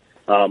things. But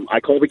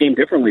I call the game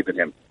differently than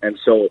him. And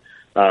so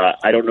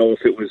I don't know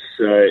if it was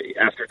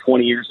after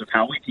 20 years of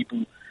Howie,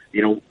 people,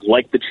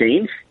 like the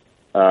change,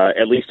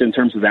 at least in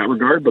terms of that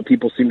regard, but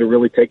people seem to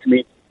really take to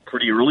me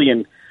pretty early.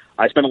 And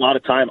I spent a lot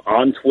of time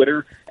on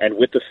Twitter and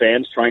with the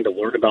fans trying to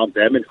learn about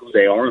them and who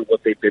they are and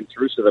what they've been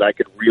through so that I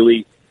could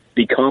really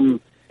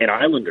become an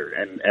Islander.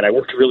 And I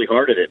worked really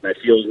hard at it. And I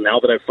feel now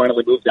that I've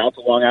finally moved out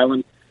to Long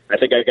Island, I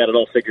think I got it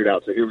all figured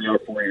out. So here we are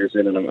 4 years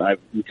in, and I'm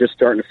just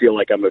starting to feel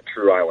like I'm a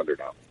true Islander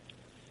now.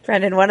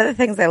 Brendan, one of the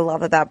things I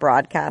love about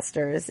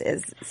broadcasters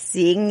is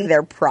seeing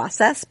their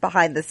process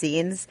behind the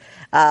scenes,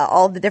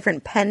 all the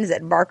different pens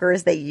and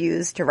markers they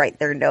use to write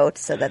their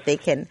notes so that they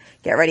can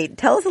get ready.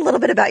 Tell us a little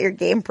bit about your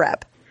game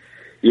prep.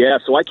 Yeah,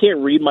 so I can't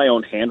read my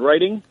own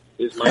handwriting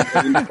is my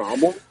main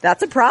problem.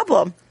 That's a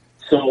problem.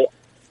 So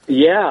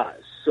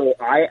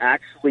I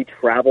actually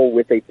travel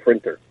with a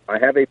printer. I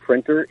have a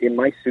printer in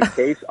my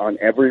suitcase on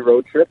every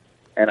road trip,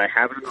 and I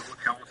have it in the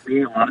hotel with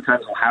me. A lot of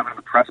times I'll have it in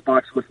the press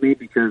box with me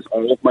because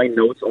all of my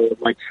notes, all of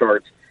my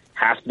charts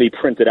have to be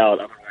printed out.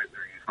 Otherwise,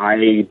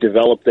 I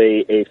developed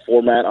a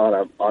format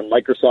on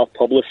Microsoft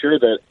Publisher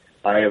that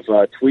I have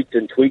tweaked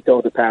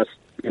over the past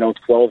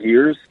 12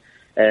 years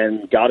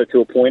and got it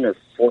to a point, or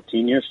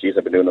 14 years. Geez,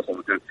 I've been doing this all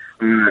the time.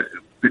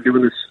 Been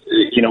doing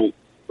this,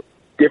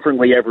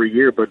 differently every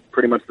year, but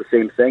pretty much the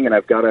same thing. And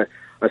I've got a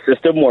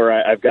system where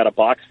I've got a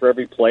box for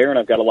every player, and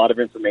I've got a lot of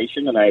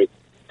information, and I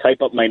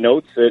type up my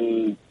notes.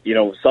 And,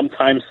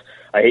 sometimes,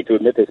 I hate to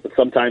admit this, but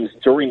sometimes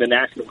during the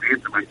national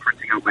anthem, I'm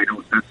printing out my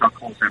notes. That's how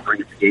close I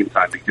bring it to game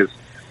time, because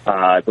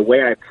the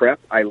way I prep,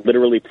 I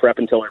literally prep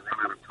until I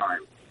run out of time.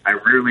 I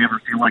rarely ever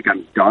feel like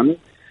I'm done,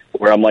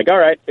 where I'm like, all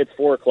right, it's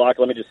 4 o'clock.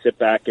 Let me just sit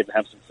back and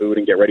have some food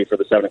and get ready for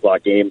the 7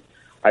 o'clock game.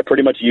 I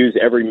pretty much use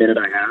every minute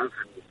I have.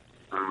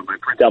 I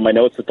print out my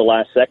notes at the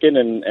last second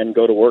and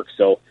go to work.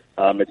 So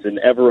it's an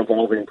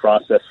ever-evolving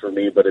process for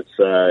me, but it's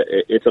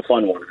a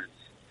fun one.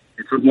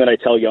 It's something that I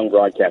tell young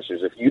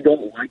broadcasters. If you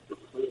don't like the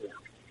homework,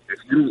 if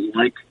you don't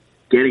like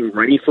getting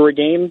ready for a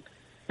game,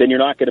 then you're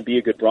not going to be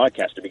a good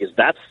broadcaster, because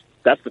that's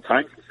the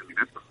time consuming.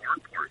 That's the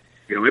hard part.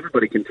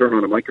 Everybody can turn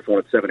on a microphone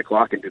at 7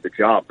 o'clock and do the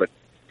job, but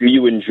do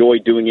you enjoy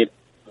doing it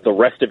the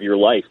rest of your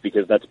life?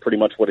 Because that's pretty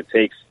much what it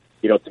takes,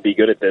 to be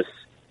good at this.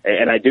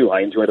 And I do.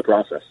 I enjoy the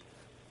process.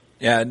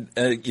 Yeah,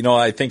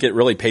 I think it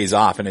really pays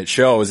off, and it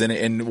shows.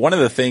 And one of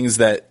the things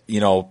that,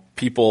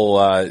 people,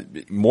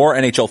 more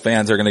NHL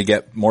fans are going to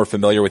get more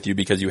familiar with you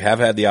because you have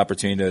had the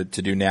opportunity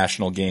to do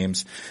national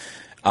games.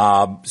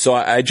 So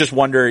I just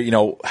wonder,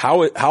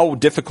 how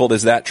difficult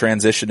is that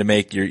transition to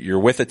make? You're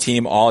with a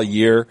team all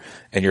year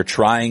and you're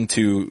trying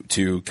to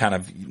kind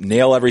of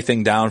nail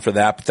everything down for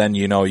that. But then,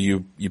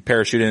 you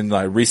parachute in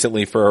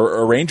recently for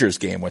a Rangers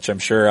game, which I'm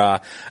sure,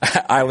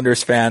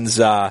 Islanders fans,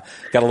 got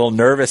a little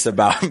nervous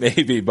about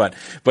maybe, but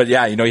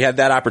yeah, you had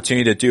that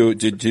opportunity to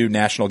do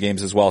national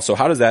games as well. So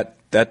how does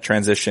that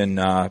transition,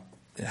 how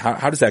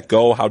does that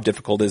go? How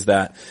difficult is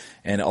that?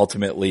 And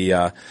ultimately,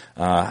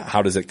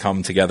 how does it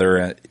come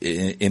together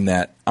in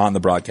that on the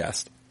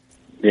broadcast?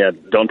 Yeah,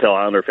 don't tell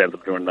Islander fans I'm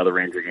doing another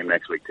Ranger game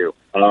next week too.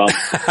 But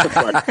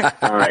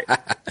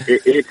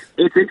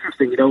it's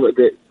interesting.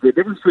 The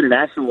difference between a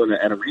national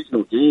and a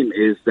regional game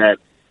is that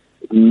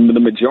the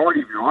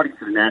majority of your audience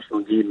in a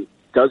national game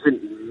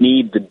doesn't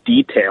need the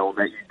detail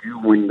that you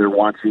do when they're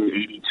watching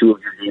 82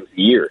 of your games a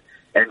year,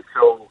 and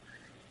so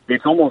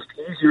it's almost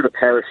easier to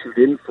parachute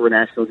in for a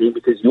national game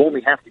because you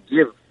only have to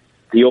give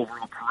the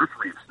overall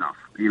periphery of stuff.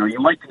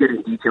 You like to get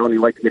in detail and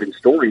you like to get in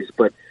stories,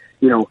 but,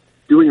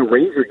 doing a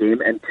Ranger game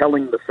and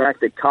telling the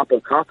fact that Capo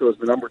Caco is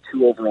the number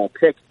 2 overall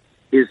pick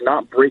is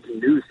not breaking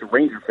news to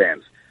Ranger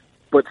fans.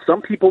 But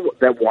some people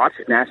that watch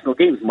national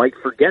games might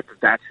forget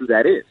that that's who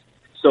that is.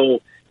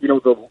 So,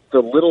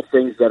 the little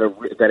things that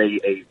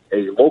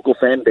a local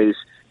fan base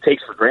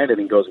takes for granted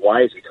and goes,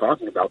 why is he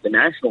talking about? The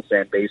national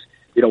fan base,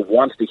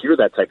 wants to hear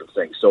that type of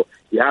thing. So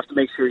you have to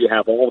make sure you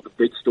have all of the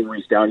big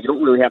stories down. You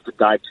don't really have to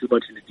dive too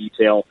much into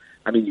detail.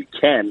 I mean, you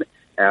can,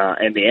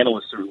 and the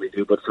analysts certainly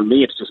do, but for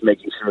me, it's just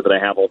making sure that I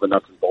have all the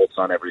nuts and bolts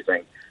on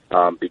everything,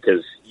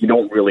 because you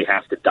don't really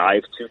have to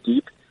dive too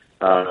deep,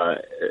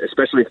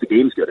 especially if the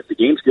game's good. If the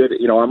game's good,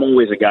 I'm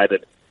always a guy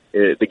that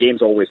the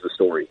game's always the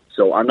story.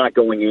 So I'm not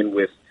going in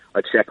with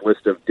a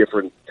checklist of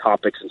different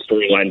topics and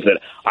storylines that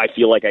I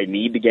feel like I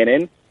need to get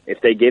in. If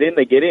they get in,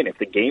 they get in. If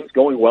the game's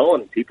going well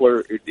and people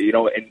are,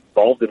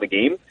 involved in the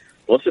game,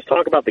 let's just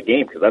talk about the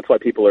game, because that's why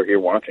people are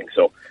here watching.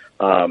 So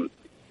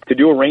to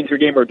do a Ranger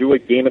game or do a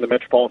game in the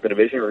Metropolitan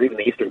Division or even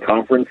the Eastern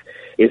Conference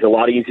is a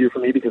lot easier for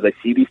me because I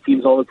see these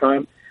teams all the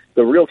time.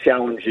 The real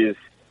challenge is,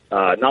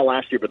 not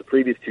last year, but the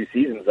previous 2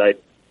 seasons,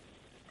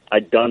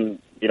 I'd done,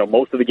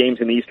 most of the games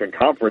in the Eastern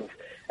Conference,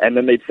 and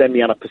then they'd send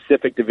me on a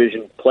Pacific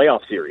Division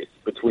playoff series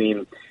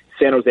between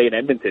San Jose and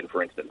Edmonton,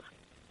 for instance.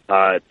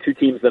 Two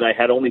teams that I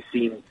had only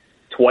seen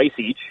twice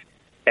each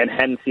and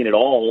hadn't seen it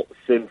all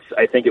since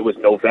I think it was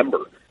November.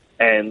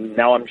 And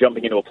now I'm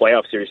jumping into a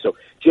playoff series. So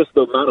just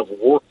the amount of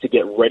work to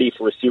get ready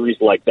for a series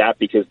like that,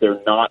 because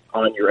they're not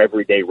on your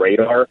everyday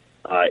radar,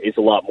 is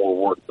a lot more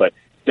work. But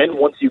then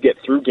once you get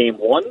through game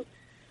one,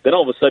 then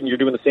all of a sudden you're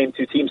doing the same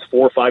two teams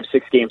 4, 5,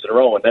 6 games in a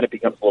row, and then it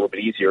becomes a little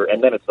bit easier.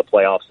 And then it's the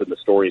playoffs, and the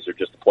stories are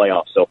just the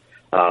playoffs. So,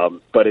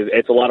 but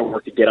it's a lot of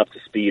work to get up to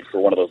speed for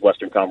one of those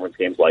Western Conference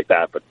games like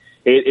that. But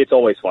it's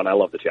always fun. I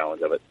love the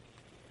challenge of it.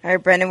 All right,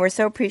 Brendan, we're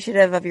so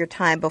appreciative of your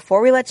time.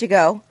 Before we let you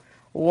go,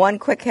 one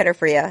quick hitter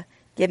for you.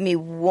 Give me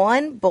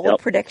one bold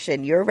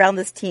prediction. You're around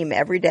this team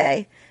every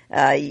day.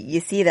 You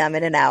see them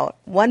in and out.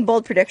 One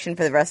bold prediction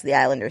for the rest of the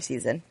Islanders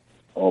season.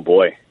 Oh,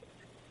 boy.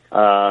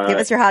 Give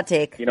us your hot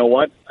take. You know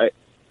what?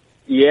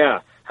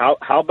 How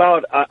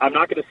about, I'm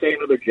not going to say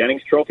another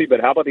Jennings trophy, but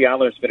how about the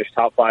Islanders finish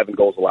top 5 in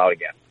goals allowed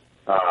again?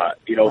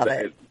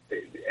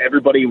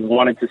 Everybody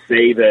wanted to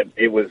say that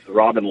it was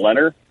Robin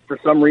Lehner for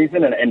some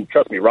reason, and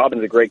trust me,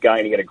 Robin's a great guy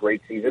and he had a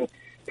great season.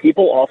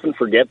 People often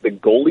forget the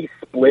goalie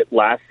split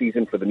last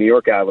season for the New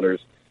York Islanders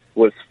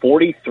was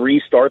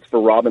 43 starts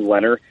for Robin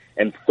Lehner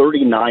and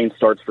 39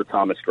 starts for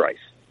Thomas Greiss.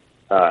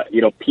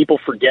 People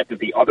forget that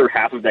the other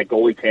half of that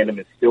goalie tandem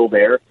is still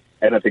there,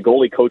 and that the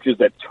goalie coaches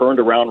that turned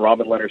around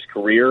Robin Lehner's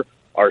career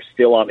are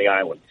still on the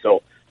island.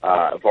 So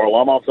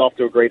Varlamov's off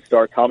to a great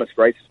start. Thomas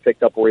Greiss has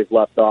picked up where he's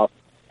left off,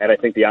 and I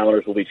think the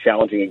Islanders will be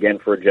challenging again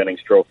for a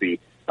Jennings trophy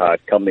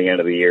come the end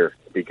of the year,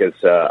 because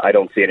I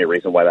don't see any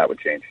reason why that would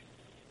change.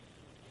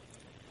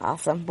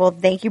 Awesome. Well,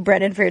 thank you,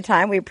 Brendan, for your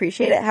time. We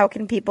appreciate it. How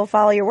can people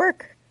follow your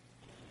work?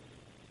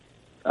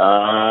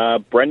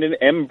 Brendan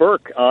M.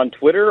 Burke on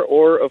Twitter,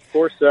 or, of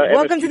course...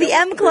 Welcome to the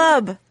M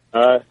Club.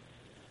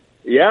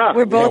 Yeah.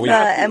 We're both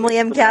Emily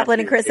M. Kaplan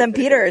and Chris M.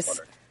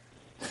 Peters.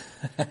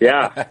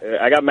 Yeah.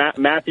 I got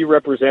Matthew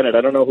represented.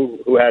 I don't know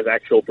who has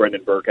actual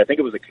Brendan Burke. I think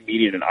it was a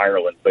comedian in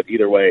Ireland, but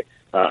either way,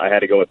 I had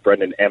to go with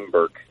Brendan M.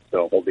 Burke,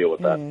 so we'll deal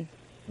with that.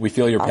 We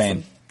feel your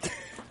pain.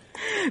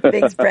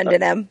 Thanks,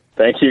 Brendan M.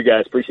 Thank you,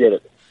 guys. Appreciate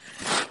it.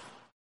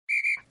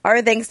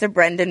 Our thanks to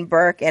Brendan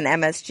Burke and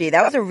MSG.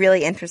 That was a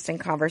really interesting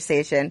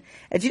conversation.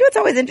 And do you know what's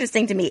always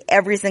interesting to me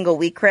every single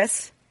week,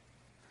 Chris?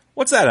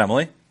 What's that,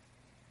 Emily?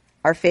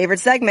 Our favorite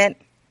segment.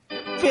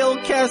 Phil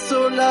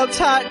Kessel loves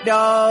hot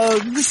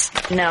dogs.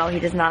 No, he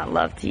does not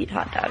love to eat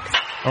hot dogs.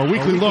 Our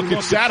weekly look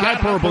at sad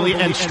hyperbole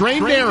and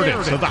strained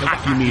narratives of the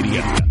hockey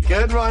media.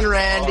 Good one,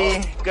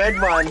 Randy. Good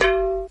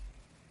one.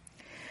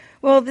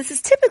 Well, this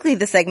is typically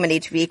the segment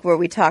each week where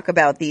we talk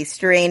about the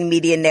strained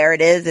media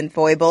narratives and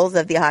foibles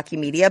of the hockey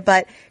media,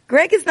 but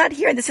Greg is not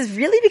here, and this has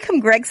really become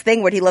Greg's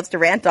thing, what he loves to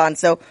rant on.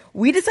 So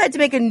we decided to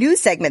make a new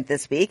segment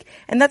this week,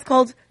 and that's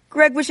called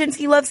Greg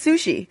Wyshynski Loves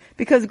Sushi,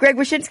 because Greg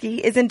Wyshynski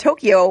is in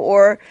Tokyo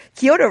or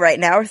Kyoto right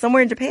now, or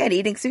somewhere in Japan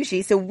eating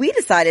sushi. So we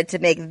decided to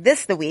make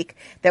this the week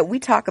that we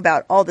talk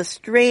about all the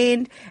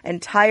strained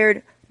and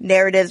tired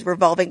narratives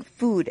revolving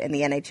food in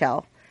the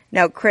NHL.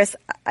 Now, Chris,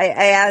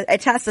 I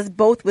tasked us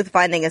both with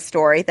finding a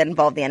story that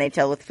involved the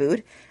NHL with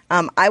food.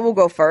 I will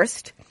go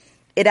first.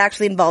 It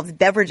actually involves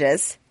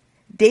beverages.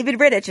 David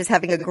Rittich is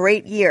having a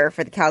great year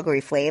for the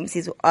Calgary Flames.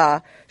 He's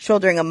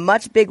shouldering a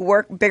much bigger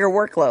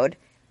workload,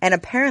 and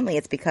apparently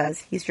it's because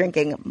he's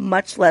drinking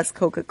much less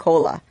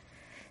Coca-Cola.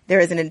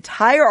 There is an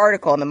entire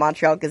article in the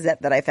Montreal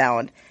Gazette that I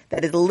found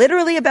that is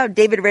literally about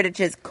David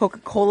Rittich's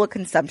Coca-Cola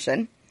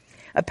consumption.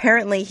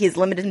 Apparently, he's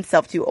limited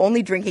himself to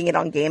only drinking it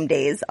on game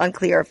days,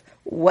 unclear of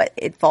what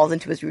it falls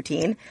into his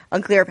routine,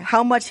 unclear of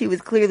how much he was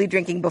clearly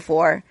drinking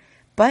before.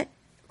 But,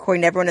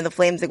 according to everyone in the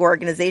Flames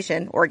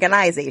organization,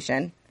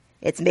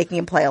 it's making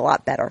him play a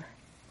lot better.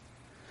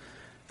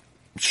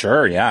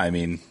 Sure, yeah. I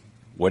mean,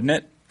 wouldn't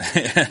it?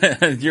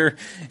 David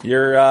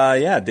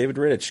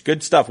Rittich.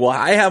 Good stuff. Well,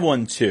 I have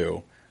one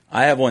too,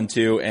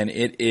 and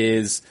it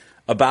is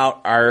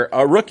about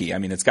a rookie. I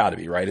mean, it's got to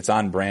be, right? It's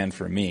on brand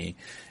for me.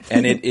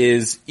 And it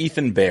is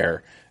Ethan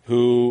Bear,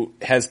 who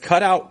has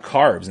cut out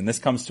carbs. And this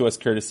comes to us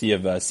courtesy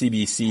of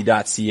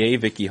CBC.ca,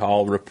 Vicky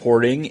Hall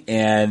reporting.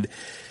 And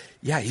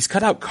yeah, he's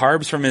cut out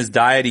carbs from his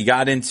diet. He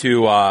got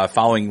into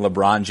following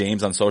LeBron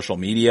James on social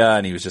media,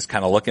 and he was just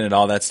kind of looking at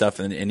all that stuff,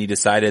 and he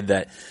decided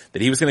that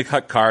he was going to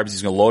cut carbs.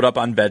 He's going to load up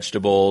on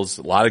vegetables,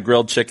 a lot of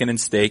grilled chicken and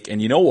steak.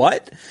 And you know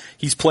what?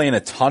 He's playing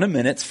a ton of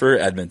minutes for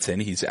Edmonton.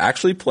 He's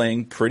actually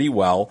playing pretty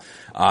well.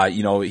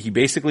 He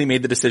basically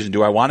made the decision,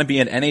 do I want to be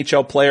an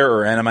NHL player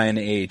or am I an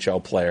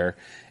AHL player?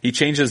 He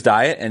changed his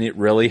diet, and it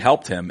really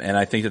helped him. And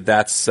I think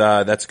that's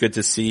good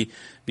to see,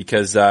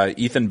 because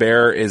Ethan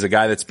Bear is a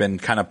guy that's been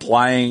kind of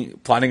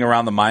plodding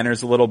around the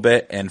minors a little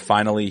bit, and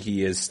finally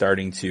he is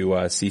starting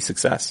to see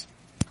success.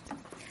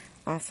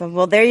 Awesome.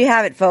 Well, there you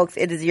have it, folks.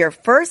 It is your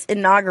first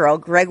inaugural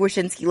Greg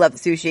Wyshynski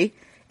Loves Sushi.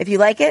 If you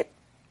like it,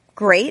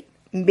 great.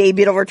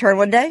 Maybe it'll return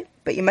one day,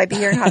 but you might be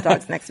hearing hot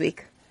dogs next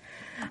week.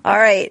 All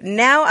right,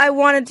 now I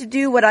wanted to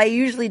do what I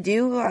usually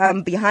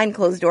do behind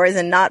closed doors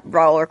and not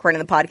while recording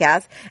the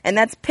podcast, and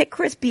that's pick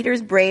Chris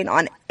Peters' brain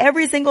on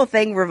every single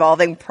thing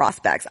revolving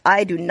prospects.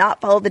 I do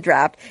not follow the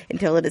draft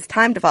until it is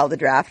time to follow the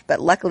draft, but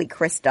luckily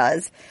Chris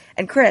does.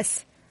 And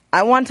Chris,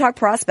 I want to talk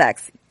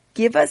prospects.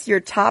 Give us your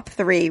top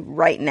 3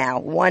 right now,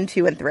 1,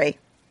 2, and 3.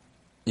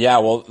 Yeah,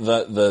 well,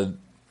 the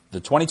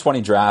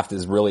 2020 draft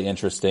is really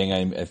interesting.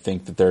 I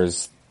think that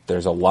there's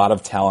a lot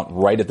of talent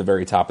right at the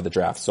very top of the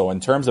draft. So in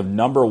terms of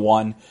number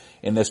 1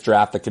 in this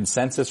draft, the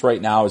consensus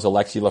right now is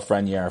Alexis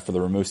Lafreniere for the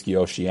Rimouski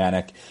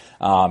Oceanic.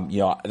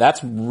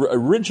 That's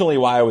originally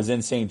why I was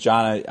in St.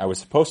 John. I was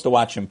supposed to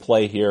watch him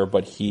play here,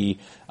 but he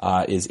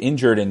is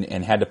injured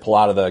and had to pull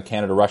out of the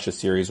Canada-Russia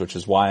series, which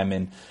is why I'm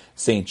in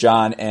St.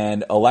 John.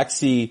 And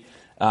Alexis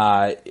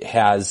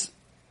has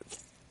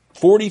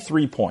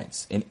 43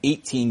 points in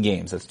 18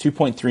 games. That's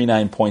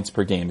 2.39 points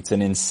per game. It's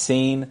an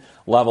insane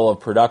level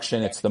of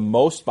production. It's the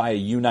most by a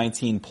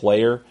U19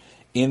 player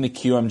in the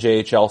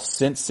QMJHL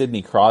since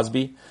Sidney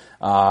Crosby.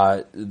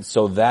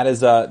 So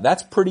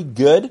that's pretty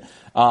good.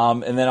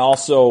 And then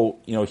also,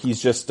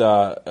 he's just,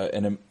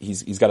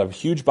 he's got a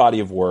huge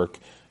body of work,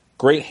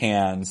 great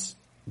hands,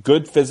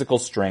 good physical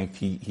strength.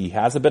 He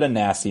has a bit of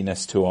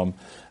nastiness to him.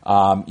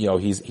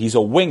 He's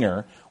a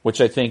winger, which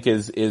I think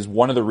is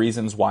one of the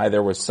reasons why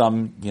there was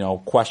some,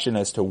 question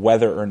as to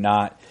whether or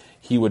not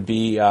he would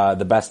be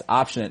the best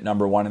option at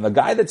number 1. And the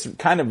guy that's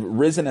kind of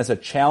risen as a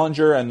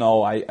challenger, and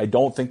though I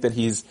don't think that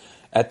he's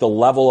at the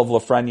level of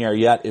Lafreniere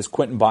yet, is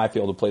Quinton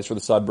Byfield, who plays for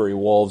the Sudbury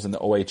Wolves in the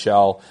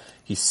OHL.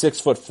 He's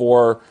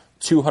 6'4",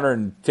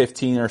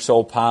 215 or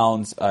so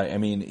pounds.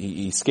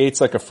 He skates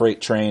like a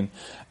freight train,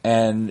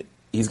 and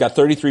he's got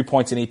 33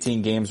 points in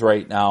 18 games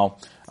right now.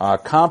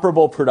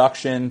 Comparable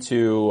production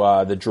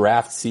to the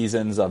draft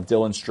seasons of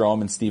Dylan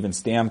Strome and Steven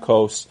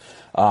Stamkos,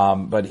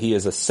 but he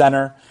is a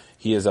center.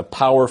 He is a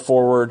power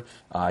forward.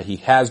 He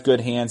has good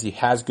hands. He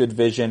has good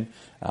vision,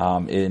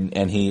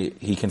 and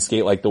he can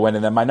skate like the wind.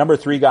 And then my number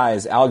 3 guy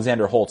is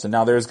Alexander Holtz. And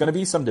now there's going to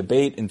be some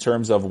debate in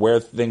terms of where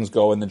things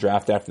go in the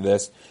draft after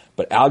this,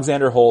 but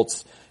Alexander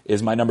Holtz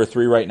is my number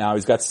 3 right now.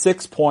 He's got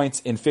 6 points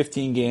in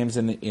 15 games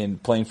in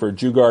playing for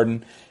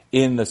Djurgården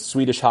in the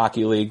Swedish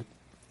Hockey League.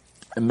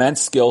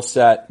 Immense skill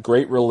set,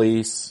 great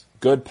release,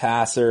 good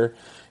passer.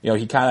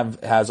 He kind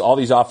of has all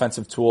these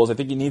offensive tools. I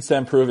think he needs to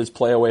improve his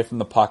play away from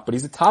the puck, but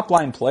he's a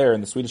top-line player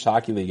in the Swedish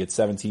Hockey League at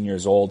 17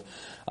 years old.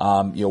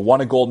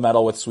 Won a gold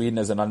medal with Sweden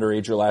as an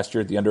underager last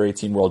year at the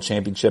Under-18 World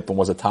Championship and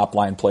was a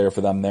top-line player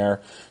for them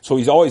there. So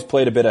he's always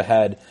played a bit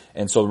ahead,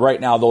 and so right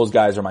now those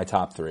guys are my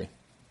top 3.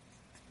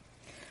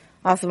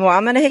 Awesome. Well,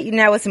 I'm going to hit you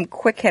now with some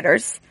quick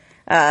hitters,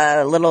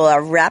 a little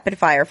rapid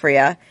fire for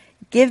you.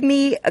 Give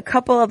me a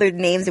couple other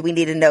names that we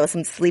need to know,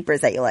 some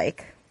sleepers that you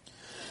like.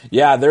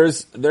 Yeah, there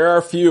are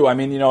a few.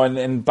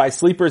 And by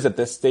sleepers at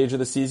this stage of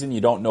the season,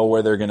 you don't know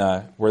where they're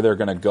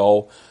gonna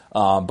go.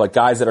 But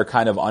guys that are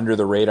kind of under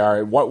the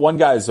radar. One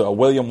guy is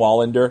William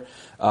Wallander,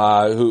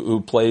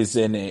 who plays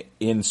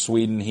in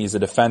Sweden. He's a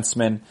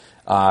defenseman.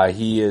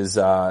 He is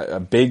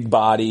a big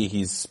body.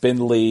 He's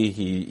spindly.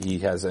 He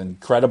has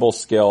incredible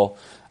skill.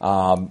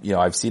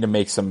 I've seen him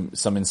make some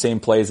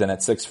insane plays, and at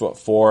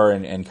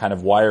 6'4" and kind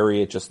of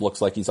wiry, it just looks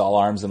like he's all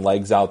arms and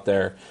legs out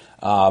there.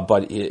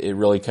 But it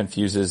really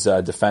confuses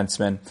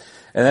defensemen.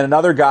 And then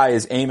another guy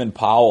is Eamon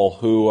Powell,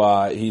 who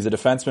he's a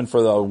defenseman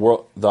for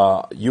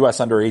the U.S.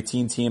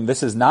 Under-18 team.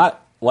 This is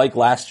not like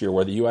last year,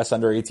 where the U.S.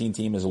 Under-18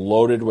 team is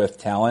loaded with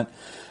talent,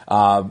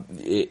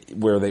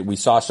 where we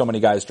saw so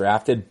many guys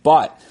drafted.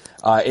 But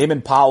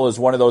Eamon Powell is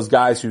one of those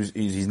guys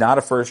he's not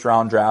a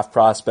first-round draft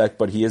prospect,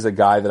 but he is a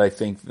guy that I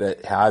think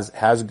that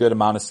has a good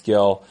amount of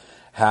skill,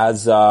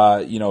 has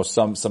a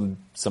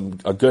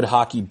good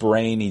hockey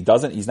brain.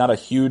 He's not a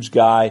huge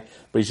guy,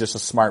 but he's just a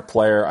smart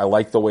player. I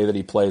like the way that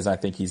he plays, and I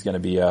think he's going to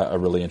be a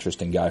really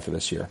interesting guy for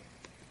this year.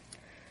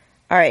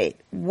 All right.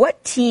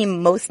 What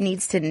team most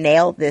needs to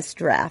nail this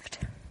draft?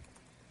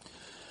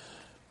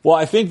 Well,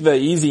 I think the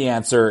easy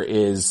answer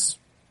is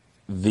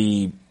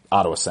the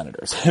Ottawa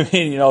Senators. I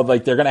mean,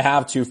 they're going to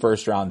have 2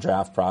 first-round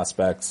draft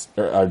prospects,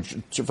 or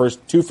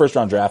 2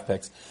 first-round draft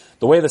picks.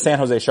 The way the San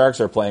Jose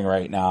Sharks are playing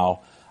right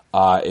now,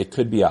 it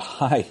could be a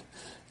high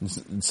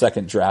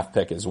second draft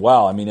pick as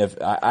well. I mean,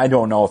 I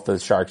don't know if the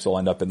Sharks will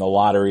end up in the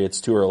lottery.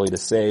 It's too early to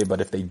say,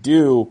 but if they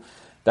do,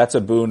 that's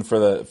a boon for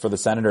the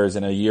Senators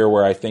in a year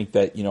where I think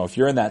that, if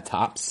you're in that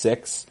top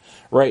 6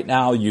 right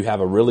now, you have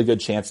a really good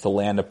chance to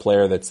land a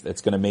player that's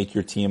going to make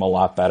your team a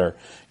lot better.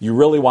 You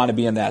really want to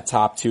be in that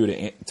top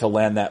 2 to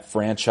land that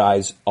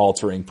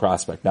franchise-altering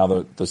prospect.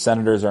 Now, the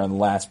Senators are in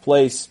last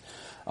place,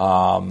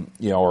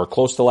 or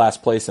close to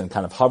last place, and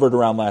kind of hovered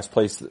around last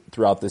place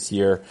throughout this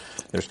year.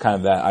 There's kind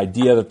of that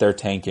idea that they're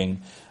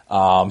tanking.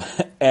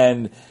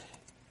 And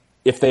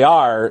if they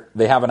are,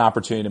 they have an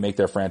opportunity to make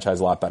their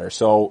franchise a lot better.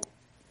 So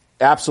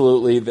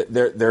absolutely,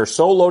 they're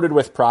so loaded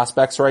with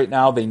prospects right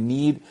now. They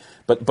need,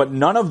 but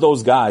none of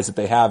those guys that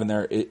they have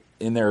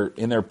in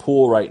their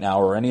pool right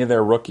now, or any of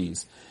their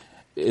rookies,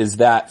 is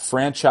that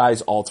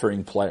franchise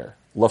altering player.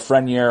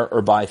 Lafreniere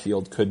or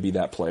Byfield could be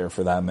that player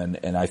for them,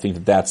 and I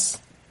think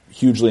that's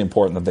hugely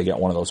important that they get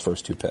one of those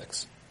first 2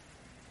 picks.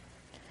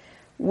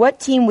 What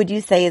team would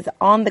you say is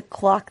on the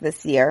clock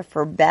this year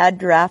for bad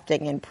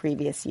drafting in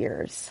previous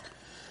years?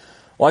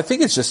 Well, I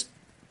think it's just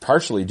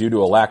partially due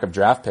to a lack of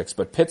draft picks,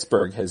 but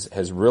Pittsburgh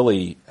has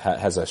really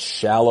has a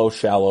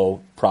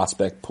shallow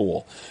prospect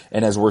pool.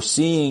 And as we're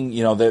seeing,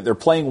 they're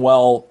playing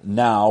well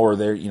now, or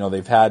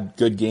they've had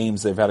good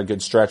games, they've had a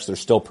good stretch, they're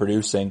still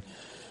producing,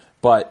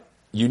 but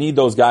you need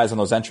those guys on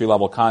those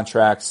entry-level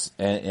contracts,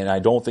 and I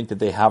don't think that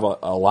they have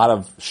a lot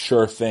of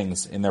sure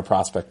things in their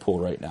prospect pool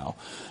right now.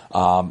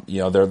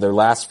 Their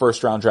last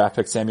first-round draft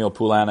pick, Samuel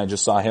Poulin, I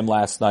just saw him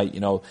last night.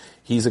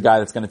 He's a guy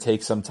that's going to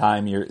take some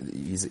time.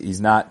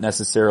 He's not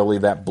necessarily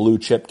that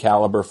blue-chip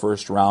caliber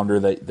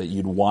first-rounder that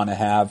you'd want to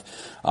have,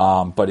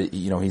 but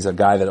he's a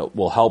guy that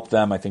will help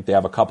them. I think they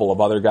have a couple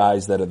of other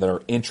guys that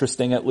are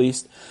interesting at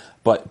least,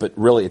 but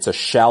really it's a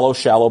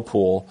shallow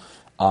pool.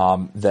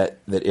 That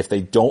if they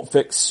don't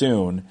fix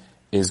soon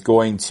is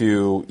going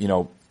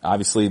to,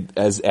 obviously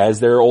as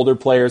their older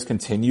players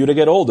continue to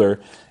get older,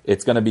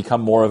 it's going to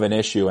become more of an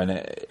issue. And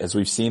as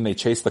we've seen, they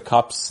chase the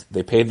cups,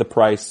 they paid the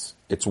price,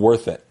 it's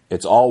worth it.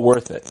 It's all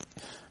worth it.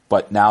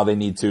 But now they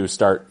need to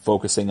start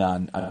focusing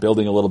on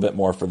building a little bit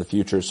more for the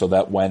future so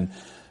that when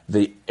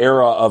the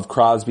era of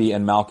Crosby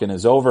and Malkin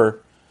is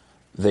over,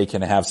 they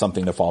can have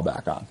something to fall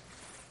back on.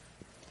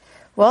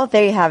 Well,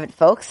 there you have it,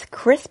 folks.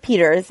 Chris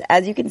Peters,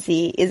 as you can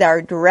see, is our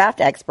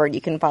draft expert.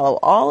 You can follow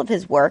all of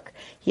his work.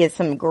 He has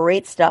some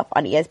great stuff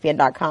on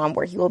ESPN.com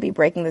where he will be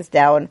breaking this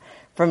down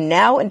from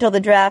now until the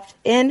draft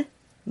in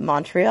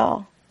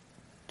Montreal.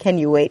 Can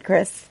you wait,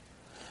 Chris?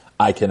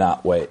 I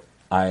cannot wait.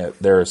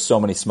 There are so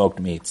many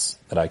smoked meats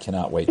that I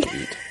cannot wait to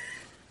eat.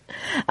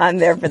 I'm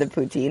there for the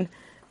poutine.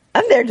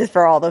 I'm there just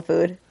for all the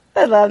food.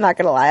 I'm not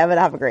going to lie. I'm going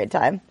to have a great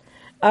time.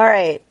 All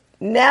right.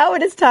 Now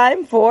it is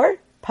time for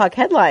Puck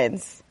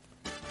Headlines.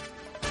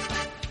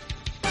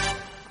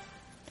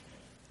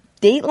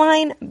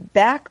 Dateline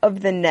back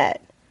of the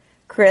net.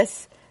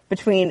 Chris,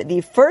 between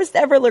the first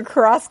ever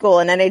lacrosse goal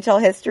in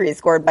NHL history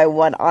scored by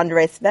one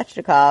Andrei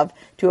Svechnikov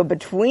to a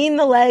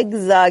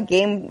between-the-legs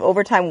game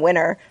overtime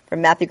winner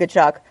from Matthew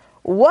Tkachuk,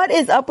 what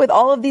is up with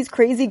all of these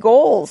crazy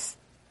goals?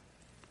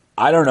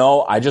 I don't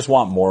know. I just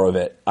want more of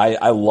it.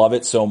 I love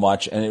it so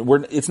much.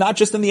 And it's not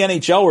just in the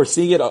NHL. We're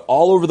seeing it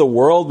all over the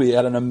world. We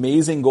had an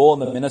amazing goal in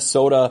the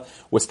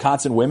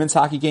Minnesota-Wisconsin women's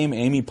hockey game.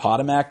 Amy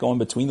Potomac going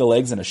between the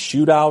legs in a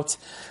shootout.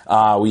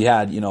 We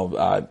had,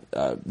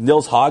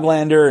 Nils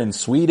Hoglander in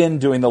Sweden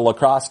doing the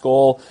lacrosse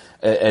goal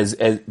as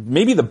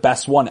maybe the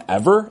best one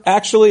ever,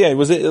 actually.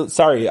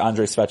 Sorry,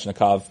 Andrei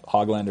Svechnikov.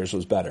 Hoglander's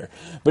was better.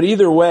 But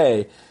either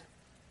way,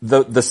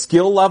 the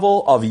skill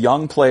level of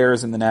young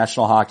players in the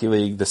National Hockey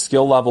League, the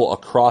skill level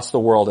across the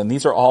world, and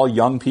these are all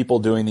young people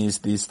doing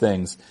these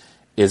things,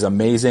 is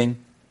amazing.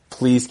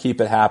 Please keep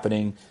it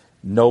happening.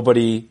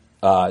 Nobody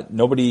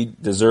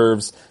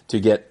deserves to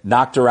get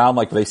knocked around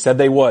like they said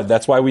they would.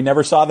 That's why we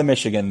never saw the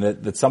Michigan,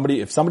 if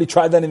somebody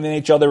tried that in the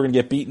NHL, they were going to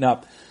get beaten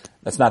up.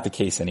 That's not the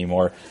case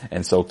anymore.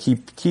 And so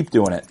keep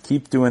doing it.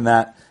 Keep doing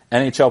that.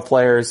 NHL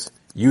players,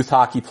 youth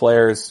hockey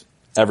players,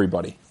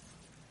 everybody.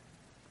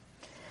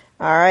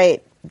 All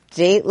right.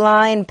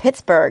 Dateline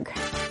Pittsburgh.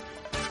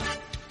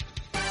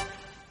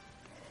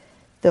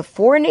 The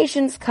Four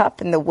Nations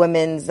Cup in the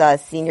women's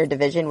senior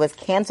division was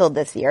canceled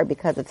this year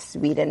because of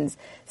Sweden's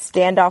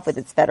standoff with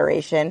its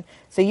federation.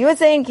 So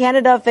USA and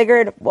Canada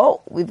figured,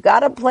 well, we've got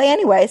to play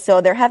anyway.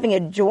 So they're having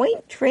a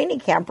joint training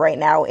camp right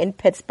now in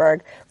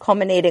Pittsburgh,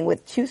 culminating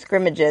with 2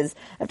 scrimmages.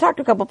 I've talked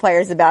to a couple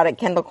players about it.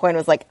 Kendall Coyne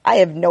was like, I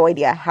have no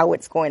idea how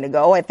it's going to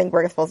go. I think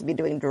we're supposed to be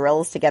doing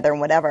drills together and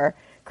whatever.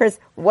 Chris,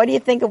 what do you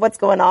think of what's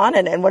going on,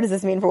 and what does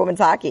this mean for women's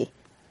hockey?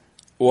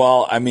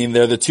 Well, I mean,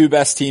 they're the 2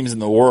 best teams in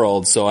the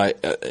world, so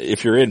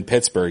if you're in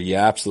Pittsburgh, you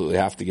absolutely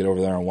have to get over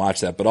there and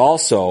watch that. But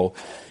also,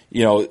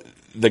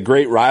 the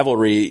great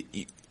rivalry,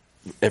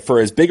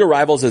 for as big a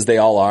rivals as they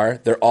all are,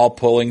 they're all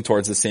pulling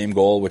towards the same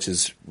goal, which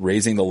is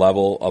raising the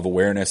level of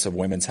awareness of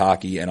women's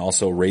hockey and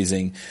also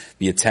raising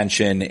the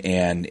attention.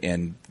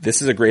 And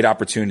this is a great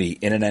opportunity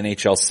in an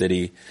NHL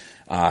city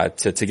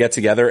to get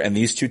together, and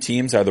these 2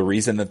 teams are the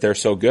reason that they're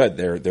so good.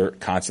 They're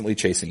constantly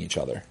chasing each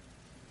other.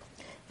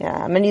 Yeah,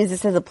 I'm going to use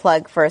this as a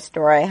plug for a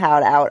story I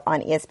had out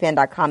on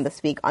ESPN.com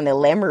this week on the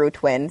Lamoureux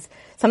twins.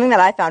 Something that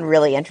I found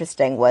really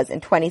interesting was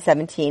in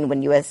 2017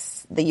 when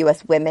the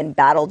U.S. women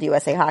battled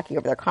USA Hockey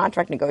over their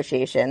contract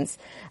negotiations.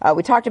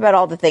 We talked about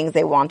all the things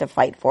they want to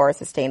fight for: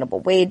 sustainable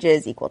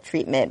wages, equal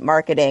treatment,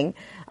 marketing.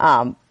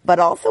 But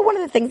also one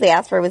of the things they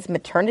asked for was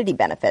maternity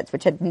benefits,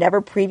 which had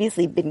never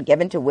previously been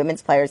given to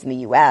women's players in the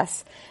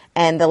U.S.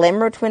 And the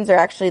Lamoureux twins are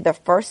actually the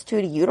first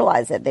 2 to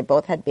utilize it. They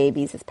both had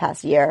babies this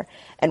past year.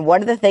 And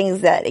one of the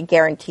things that it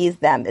guarantees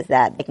them is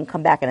that they can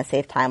come back in a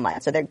safe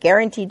timeline. So they're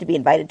guaranteed to be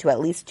invited to at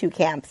least 2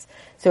 camps.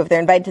 So if they're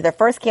invited to their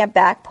first camp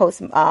back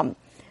post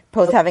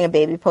having a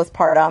baby,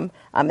 postpartum,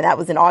 and that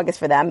was in August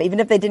for them,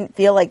 even if they didn't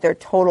feel like their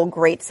total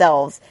great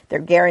selves, they're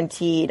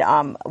guaranteed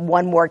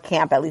 1 more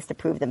camp at least to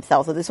prove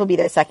themselves. So this will be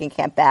their second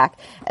camp back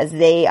as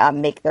they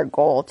make their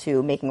goal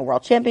to making a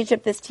world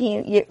championship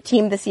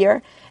team this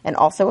year and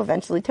also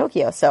eventually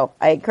Tokyo. So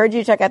I encourage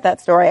you to check out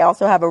that story. I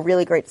also have a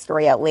really great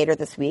story out later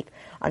this week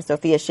on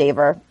Sophia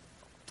Shaver.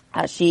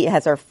 She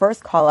has her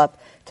first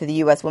call-up to the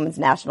U.S. women's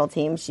national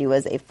team. She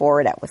was a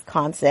forward at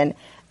Wisconsin,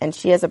 and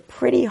she has a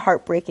pretty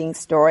heartbreaking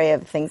story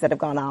of things that have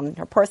gone on in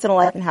her personal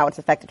life and how it's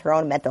affected her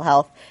own mental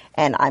health.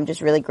 And I'm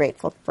just really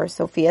grateful for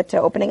Sophia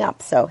to opening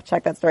up. So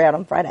check that story out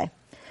on Friday.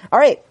 All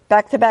right,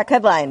 back-to-back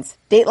headlines.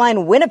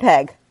 Dateline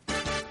Winnipeg.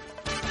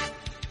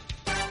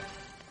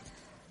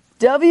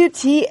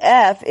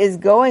 WTF is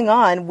going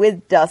on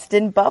with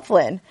Dustin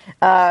Byfuglien?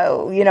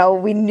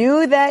 We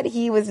knew that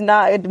he was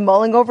not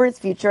mulling over his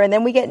future, and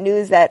then we get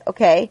news that,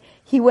 okay,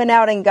 he went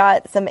out and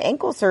got some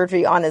ankle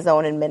surgery on his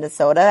own in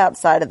Minnesota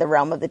outside of the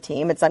realm of the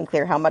team. It's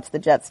unclear how much the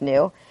Jets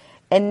knew.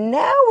 And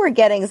now we're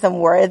getting some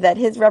word that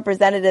his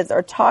representatives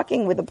are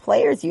talking with the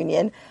players'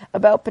 union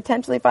about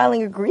potentially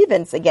filing a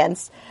grievance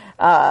against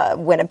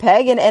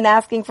Winnipeg and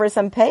asking for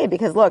some pay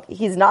because, look,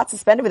 he's not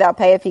suspended without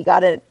pay if he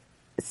got a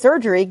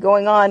surgery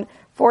going on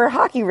for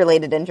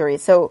hockey-related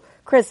injuries. So,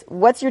 Chris,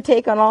 what's your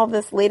take on all of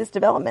this latest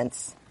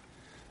developments?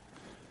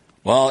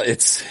 Well,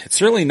 it's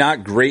certainly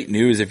not great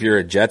news if you're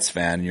a Jets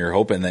fan. You're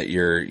hoping that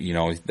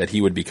that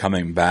he would be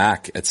coming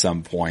back at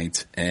some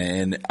point.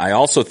 And I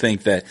also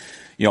think that,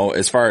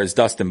 as far as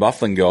Dustin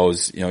Byfuglien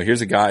goes,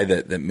 here's a guy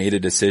that made a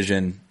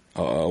decision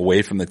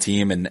away from the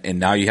team, and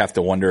now you have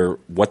to wonder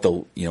what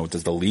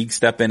does the league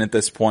step in at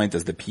this point?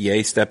 Does the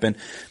PA step in?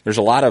 There's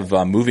a lot of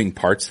moving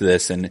parts to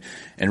this, and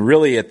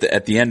really at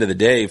the end of the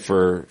day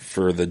for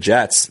the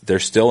Jets, they're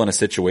still in a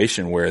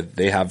situation where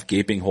they have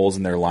gaping holes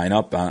in their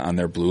lineup on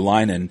their blue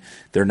line, and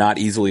they're not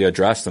easily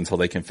addressed until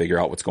they can figure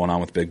out what's going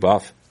on with Big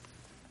Buff.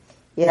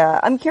 Yeah,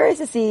 I'm curious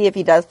to see if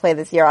he does play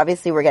this year.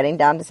 Obviously, we're getting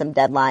down to some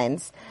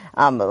deadlines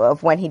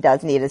of when he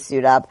does need to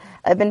suit up.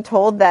 I've been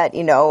told that,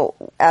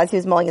 as he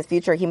was mulling his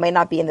future, he might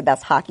not be in the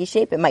best hockey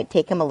shape. It might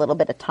take him a little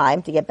bit of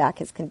time to get back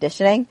his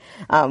conditioning.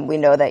 We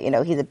know that,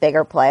 he's a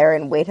bigger player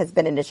and weight has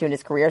been an issue in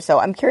his career. So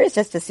I'm curious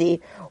just to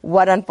see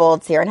what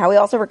unfolds here and how he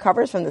also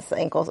recovers from this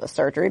ankle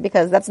surgery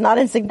because that's not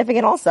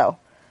insignificant also.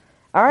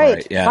 All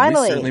right. Yeah,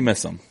 finally. We certainly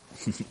miss him.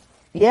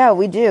 Yeah,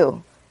 we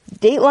do.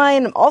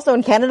 Dateline also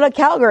in Canada,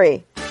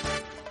 Calgary.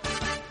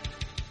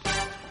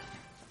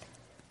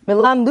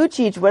 Milan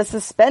Lucic was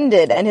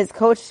suspended, and his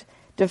coach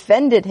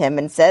defended him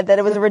and said that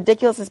it was a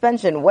ridiculous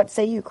suspension. What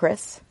say you,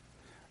 Chris?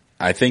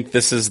 I think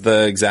this is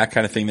the exact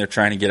kind of thing they're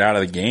trying to get out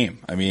of the game.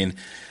 I mean,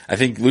 I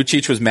think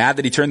Lucic was mad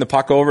that he turned the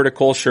puck over to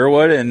Cole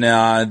Sherwood, and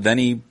then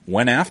he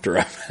went after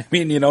him. I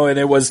mean, and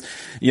it was,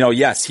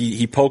 yes,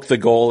 he poked the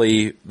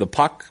goalie. The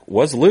puck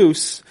was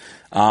loose.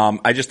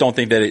 I just don't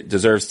think that it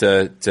deserves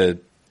to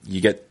you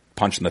get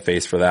punch in the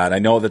face for that. I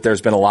know that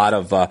there's been a lot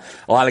of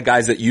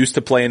guys that used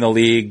to play in the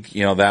league,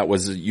 that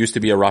used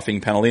to be a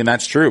roughing penalty, and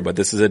that's true, but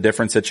this is a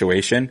different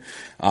situation.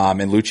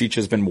 And Lucic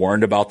has been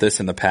warned about this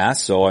in the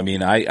past. So, I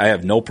mean, I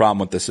have no problem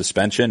with the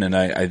suspension, and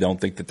I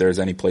don't think that there's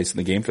any place in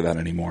the game for that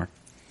anymore.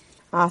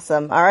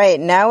 Awesome. All right.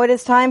 Now it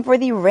is time for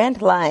the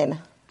rant line.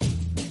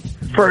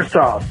 First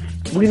off,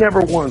 we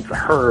never once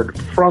heard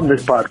from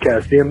this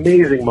podcast the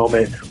amazing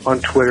moment on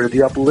Twitter,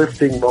 the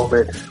uplifting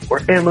moment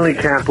where Emily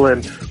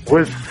Kaplan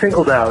was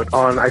singled out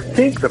on, I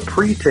think, the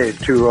pre-tape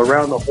to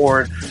Around the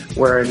Horn,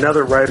 where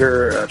another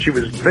writer, she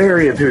was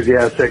very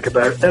enthusiastic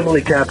about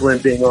Emily Kaplan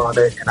being on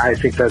it, and I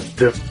think that's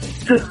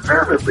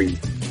deservedly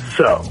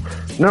so.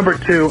 Number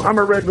two, I'm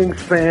a Red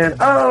Wings fan.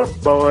 Oh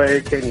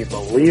boy, can you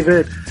believe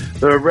it?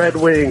 The Red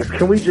Wings,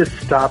 can we just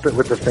stop it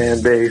with the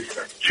fan base?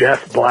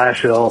 Jeff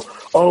Blashill.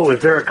 Oh,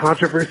 is there a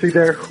controversy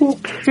there? Who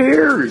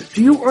cares?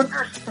 Do you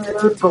understand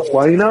the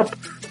lineup?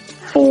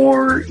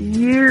 4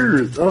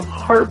 years of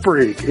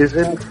heartbreak is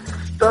in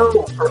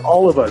stone for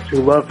all of us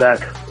who love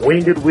that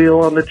winged wheel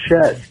on the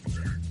chest.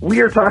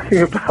 We are talking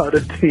about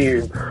a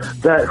team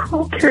that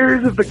who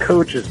cares if the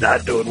coach is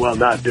not doing well,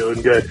 not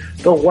doing good.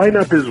 The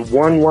lineup is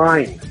one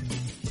line.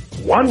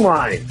 One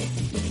line.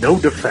 No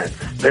defense.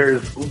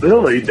 There's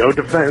literally no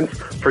defense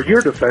for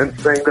your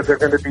defense saying that they're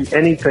going to be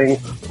anything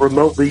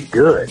remotely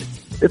good.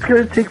 It's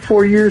going to take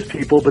 4 years,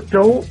 people, but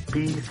don't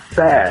be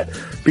sad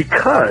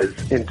because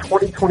in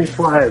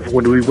 2025,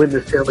 when we win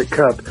the Stanley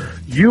Cup,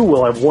 you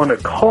will have won a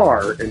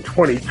car in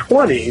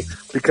 2020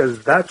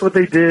 because that's what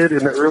they did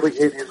in the early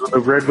 80s when the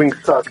Red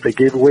Wings sucked. They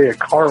gave away a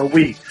car a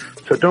week.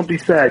 So don't be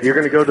sad. You're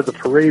going to go to the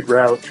parade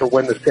route for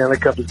when the Stanley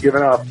Cup is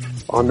given up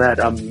on that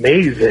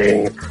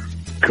amazing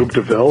Coupe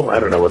de Ville.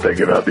 I don't know what they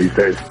give out these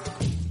days.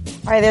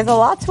 All right, there's a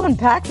lot to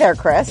unpack there,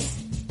 Chris.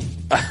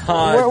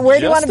 Where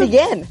do you want to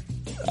begin?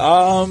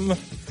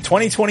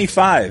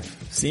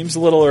 2025 seems a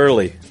little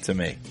early to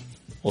me.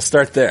 We'll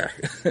start there.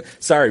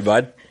 Sorry,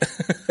 bud.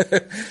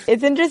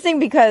 It's interesting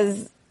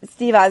because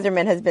Steve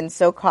Yzerman has been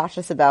so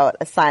cautious about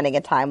assigning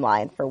a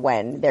timeline for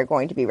when they're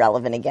going to be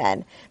relevant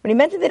again. When he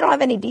mentioned they don't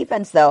have any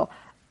defense, though,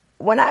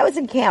 when I was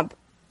in camp,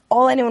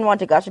 all anyone wanted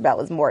to gush about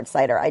was Moritz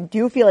Seider. I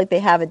do feel like they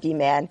have a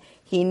D-man.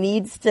 He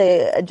needs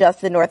to adjust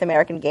to the North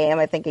American game.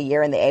 I think a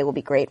year in the A will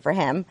be great for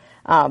him.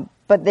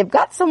 But they've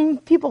got some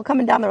people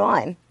coming down their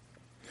line.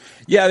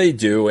 Yeah, they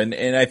do,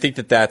 and I think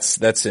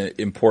that's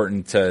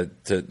important to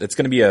it's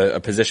going to be a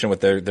position what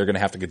they're going to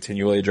have to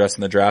continually address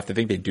in the draft. I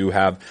think they do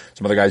have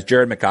some other guys.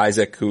 Jared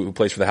McIsaac, who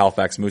plays for the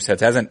Halifax Mooseheads,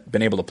 hasn't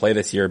been able to play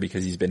this year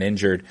because he's been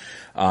injured,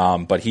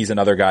 but he's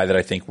another guy that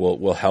I think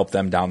will help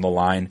them down the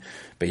line.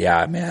 But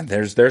yeah, man,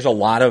 there's a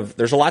lot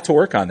to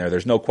work on there.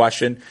 There's no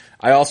question.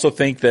 I also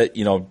think that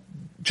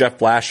Jeff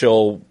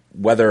Blashill,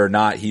 whether or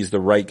not he's the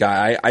right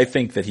guy, I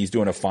think that he's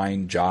doing a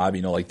fine job.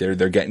 Like they're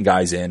getting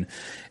guys in.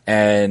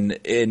 And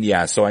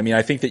yeah, so I mean,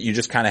 I think that you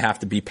just kind of have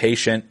to be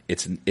patient.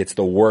 It's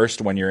the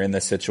worst when you're in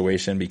this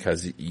situation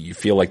because you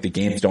feel like the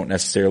games don't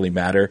necessarily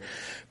matter,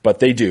 but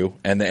they do.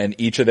 And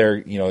each of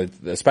their,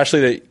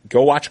 especially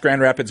go watch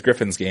Grand Rapids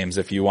Griffins games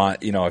if you want,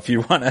 if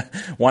you want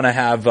to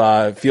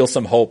have, feel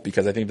some hope,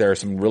 because I think there are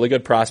some really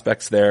good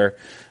prospects there.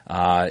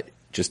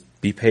 Just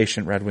be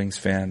patient, Red Wings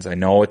fans. I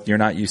know you're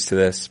not used to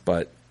this,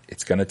 but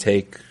it's going to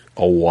take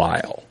a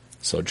while.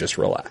 So just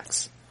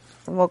relax.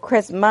 Well,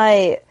 Chris,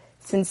 my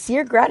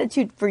sincere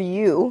gratitude for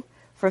you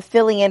for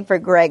filling in for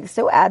Greg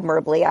so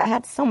admirably. I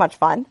had so much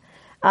fun.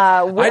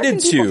 Where can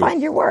people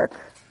find your work?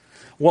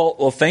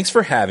 Well, thanks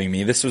for having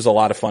me. This was a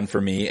lot of fun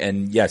for me.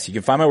 And yes, you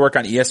can find my work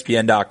on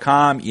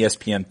ESPN.com,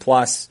 ESPN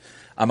Plus.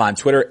 I'm on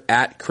Twitter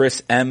at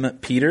Chris M.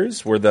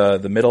 Peters. We're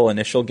the middle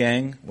initial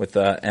gang with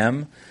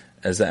M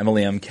as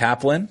Emily M.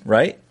 Kaplan,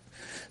 right?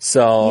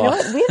 So you know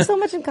what? We have so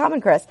much in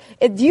common, Chris.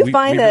 Do you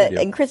find that,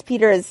 and Chris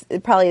Peters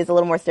probably is a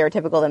little more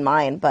stereotypical than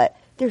mine, but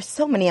there's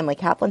so many Emily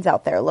Kaplans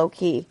out there, low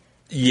key.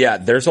 Yeah,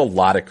 there's a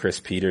lot of Chris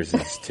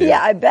Peterses too.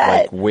 Yeah, I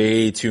bet. Like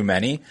way too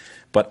many.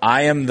 But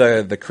I am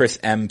the Chris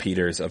M.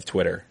 Peters of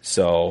Twitter,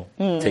 so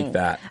take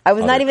that. I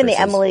was not even the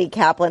Emily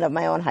Kaplan of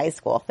my own high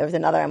school. There was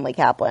another Emily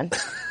Kaplan.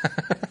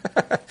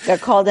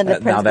 Got called into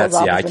the principal's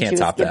office when she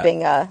was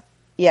skipping a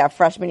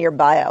freshman year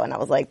bio, and I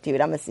was like,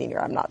 dude, I'm a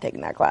senior. I'm not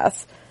taking that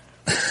class.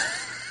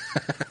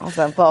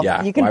 Awesome.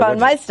 Well, you can find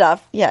my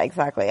stuff,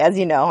 exactly, as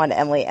you know, on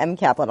Emily M.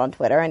 Kaplan on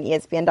Twitter and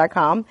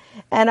ESPN.com.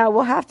 And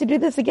we'll have to do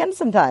this again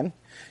sometime.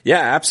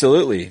 Yeah,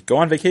 absolutely. Go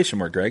on vacation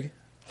more, Greg.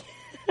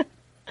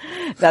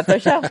 That's our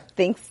show.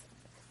 Thanks.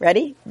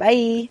 Ready?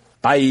 Bye.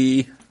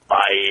 Bye.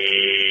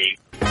 Bye.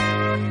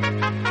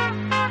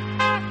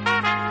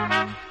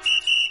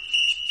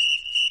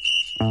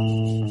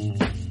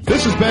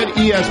 This has been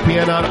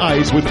ESPN on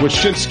Ice with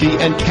Wyshynski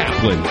and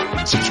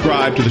Kaplan.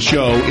 Subscribe to the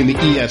show in the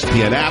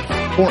ESPN app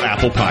or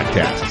Apple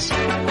Podcasts.